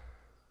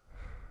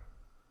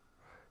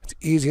 It's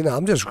easy now.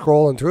 I'm just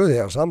scrolling through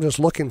there. So I'm just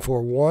looking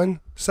for one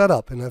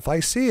setup. And if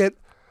I see it,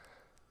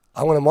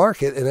 I want to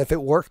mark it. And if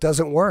it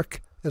doesn't work,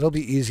 it'll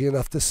be easy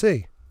enough to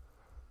see.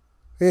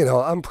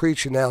 I'm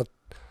preaching out,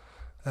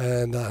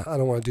 and I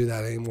don't want to do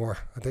that anymore.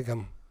 I think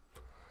I'm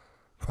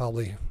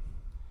probably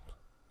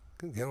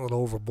getting a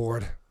little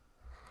overboard.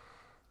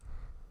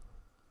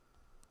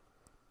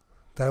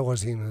 That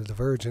wasn't even a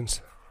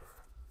divergence.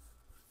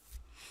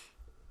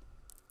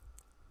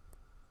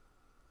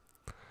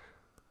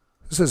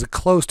 This is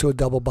close to a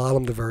double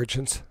bottom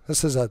divergence.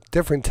 This is a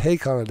different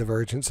take on a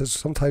divergence.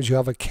 Sometimes you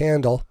have a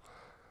candle,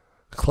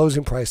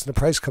 closing price, and the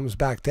price comes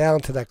back down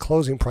to that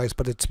closing price,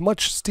 but it's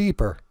much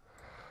steeper.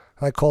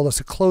 I call this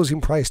a closing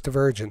price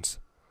divergence.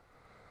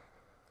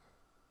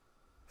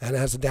 And it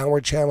has a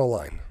downward channel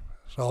line.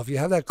 So if you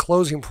have that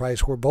closing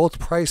price where both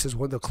prices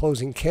with the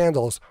closing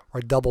candles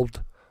are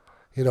doubled,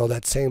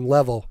 that same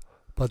level,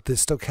 but the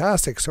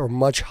stochastics are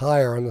much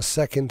higher on the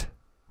second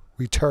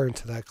return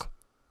to that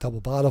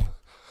double bottom.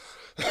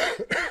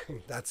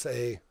 That's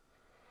a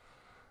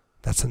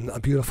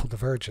beautiful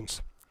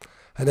divergence.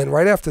 And then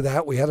right after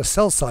that, we had a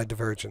sell side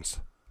divergence.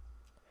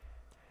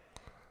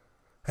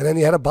 And then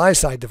you had a buy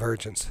side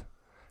divergence.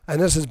 And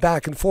this is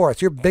back and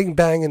forth. You're bing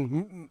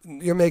banging,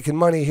 you're making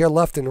money here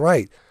left and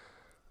right.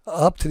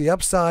 Up to the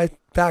upside,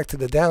 back to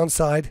the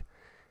downside.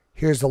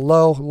 Here's the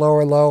low,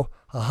 lower low,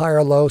 a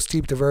higher low,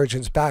 steep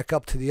divergence, back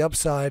up to the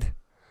upside.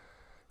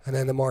 And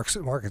then the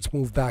markets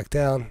move back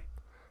down.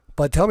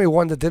 But tell me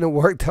one that didn't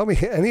work. Tell me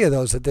any of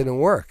those that didn't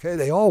work. Hey,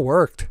 they all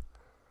worked.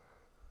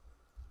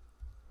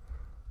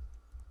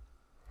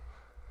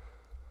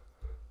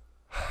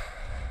 A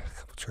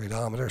couple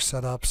tradometer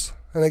setups.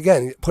 And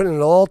again, putting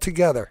it all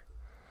together.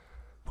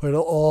 Put it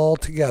all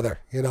together.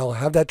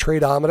 Have that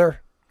tradometer.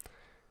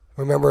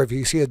 Remember, if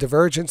you see a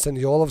divergence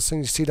and all of a sudden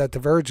you see that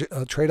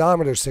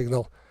tradometer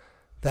signal,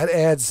 that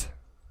adds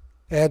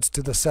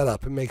to the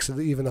setup. It makes it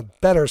even a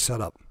better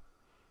setup.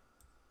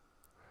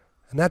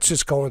 And that's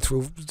just going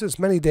through as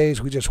many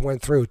days we just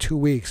went through, 2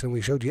 weeks, and we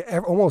showed you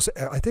almost,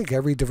 I think,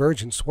 every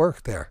divergence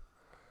worked there.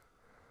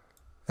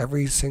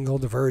 Every single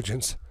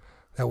divergence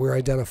that we're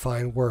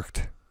identifying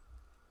worked.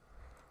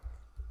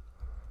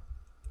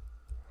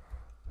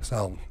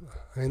 So,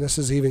 I mean, this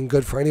is even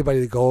good for anybody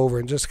to go over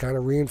and just kind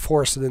of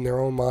reinforce it in their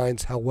own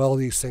minds how well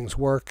these things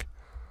work.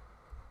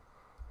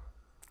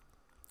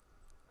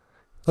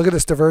 Look at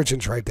this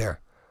divergence right there.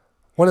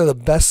 One of the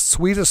best,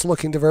 sweetest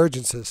looking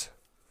divergences.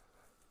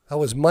 That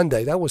was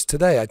Monday. That was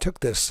today. I took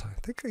this.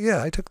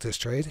 I took this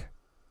trade.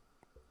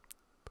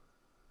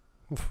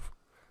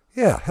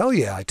 Yeah, hell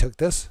yeah, I took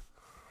this.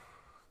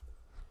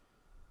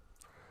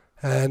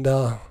 And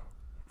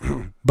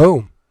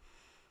boom.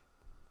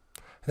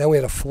 And then we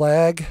had a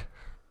flag.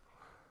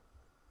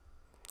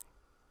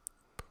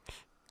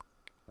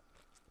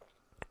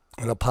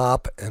 And a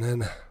pop, and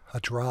then a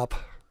drop.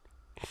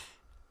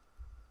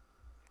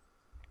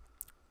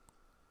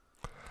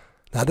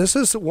 Now this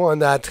is the one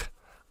that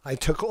I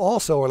took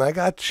also, and I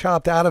got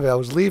chopped out of it. I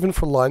was leaving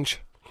for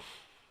lunch,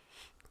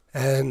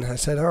 and I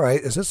said, all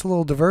right, is this a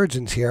little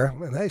divergence here?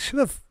 And I should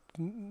have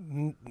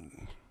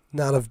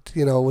not have,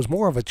 it was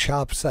more of a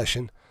chop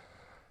session,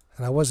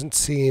 and I wasn't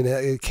seeing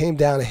it. It came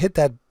down, it hit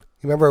that,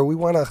 remember, we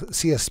want to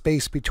see a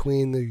space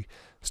between the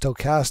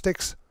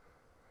stochastics,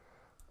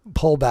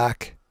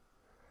 pullback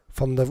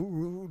from the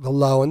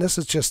low, and this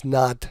is just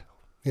not,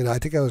 I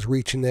think I was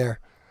reaching there.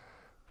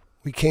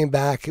 We came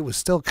back, it was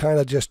still kind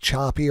of just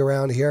choppy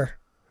around here,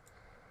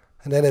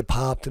 and then it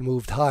popped and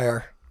moved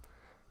higher.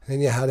 And then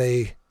you had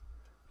a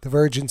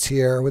divergence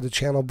here with a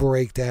channel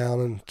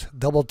breakdown and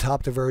double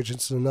top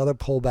divergence and another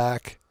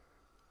pullback.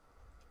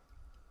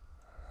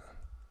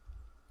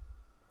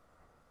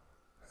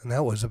 And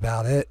that was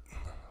about it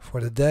for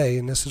the day,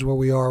 and this is where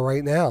we are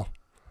right now.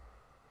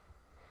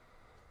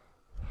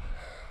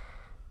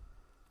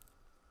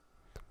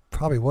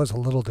 Probably was a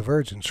little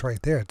divergence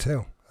right there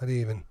too.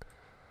 It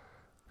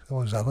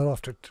was a little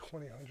after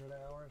 2,000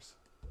 hours.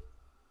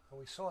 And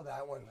we saw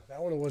that one.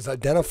 That one was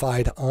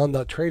identified on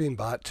the trading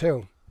bot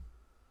too.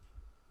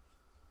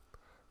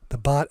 The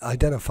bot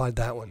identified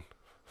that one.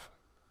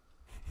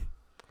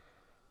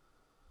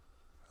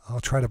 I'll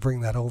try to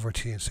bring that over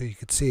to you so you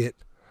could see it.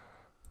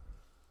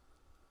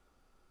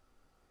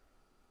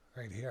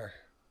 Right here.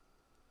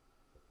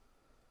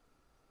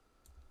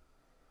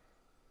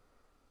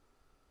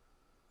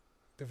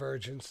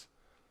 Divergence,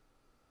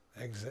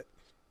 exit.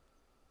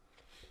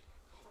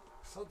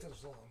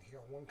 Something's wrong here,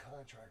 one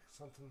contract,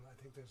 something,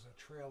 I think there's a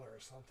trailer or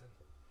something.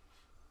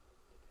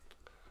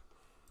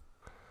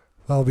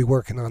 Well, I'll be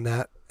working on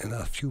that in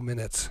a few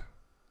minutes.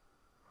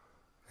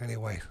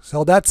 Anyway,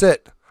 so that's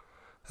it.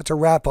 That's a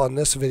wrap on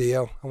this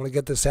video. I want to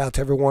get this out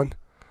to everyone.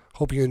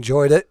 Hope you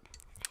enjoyed it.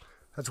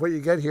 That's what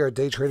you get here at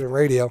Day Trading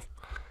Radio.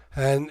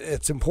 And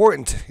it's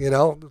important,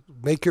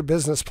 make your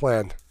business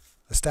plan.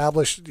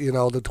 Establish,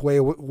 the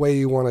way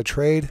you want to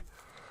trade.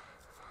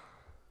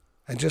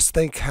 And just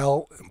think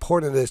how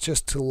important it is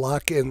just to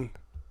lock in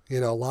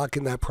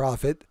that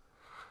profit.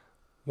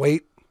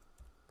 Wait.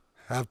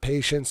 Have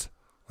patience.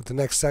 Let the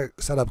next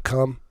setup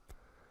come.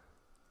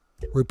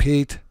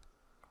 Repeat.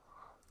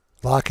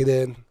 Lock it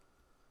in.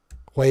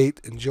 Wait.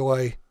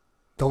 Enjoy.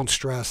 Don't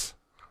stress.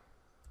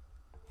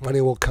 Money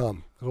will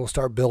come. It will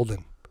start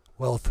building.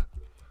 Wealth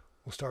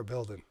will start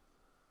building.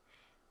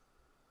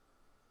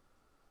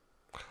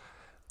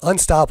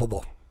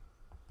 Unstoppable.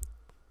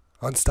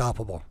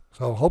 Unstoppable.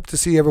 So hope to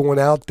see everyone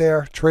out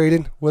there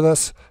trading with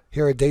us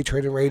here at Day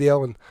Trading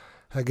Radio. And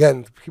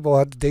again, people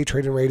at Day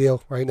Trading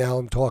Radio right now,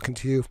 I'm talking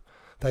to you.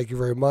 Thank you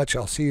very much.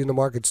 I'll see you in the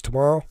markets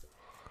tomorrow.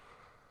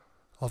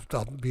 I'll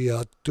be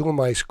doing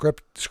my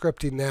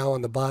scripting now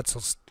on the bots.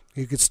 So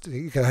you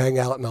can hang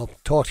out, and I'll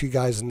talk to you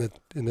guys in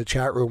the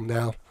chat room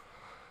now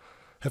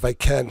if I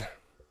can.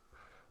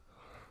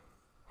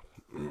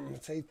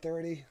 It's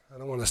 8:30. I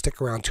don't want to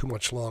stick around too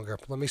much longer.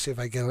 Let me see if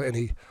I get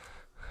any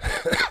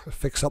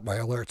fix up my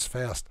alerts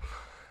fast.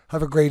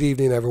 Have a great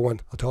evening, everyone.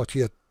 I'll talk to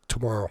you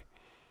tomorrow.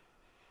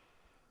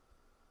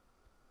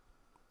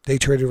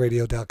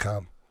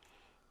 DayTraderRadio.com.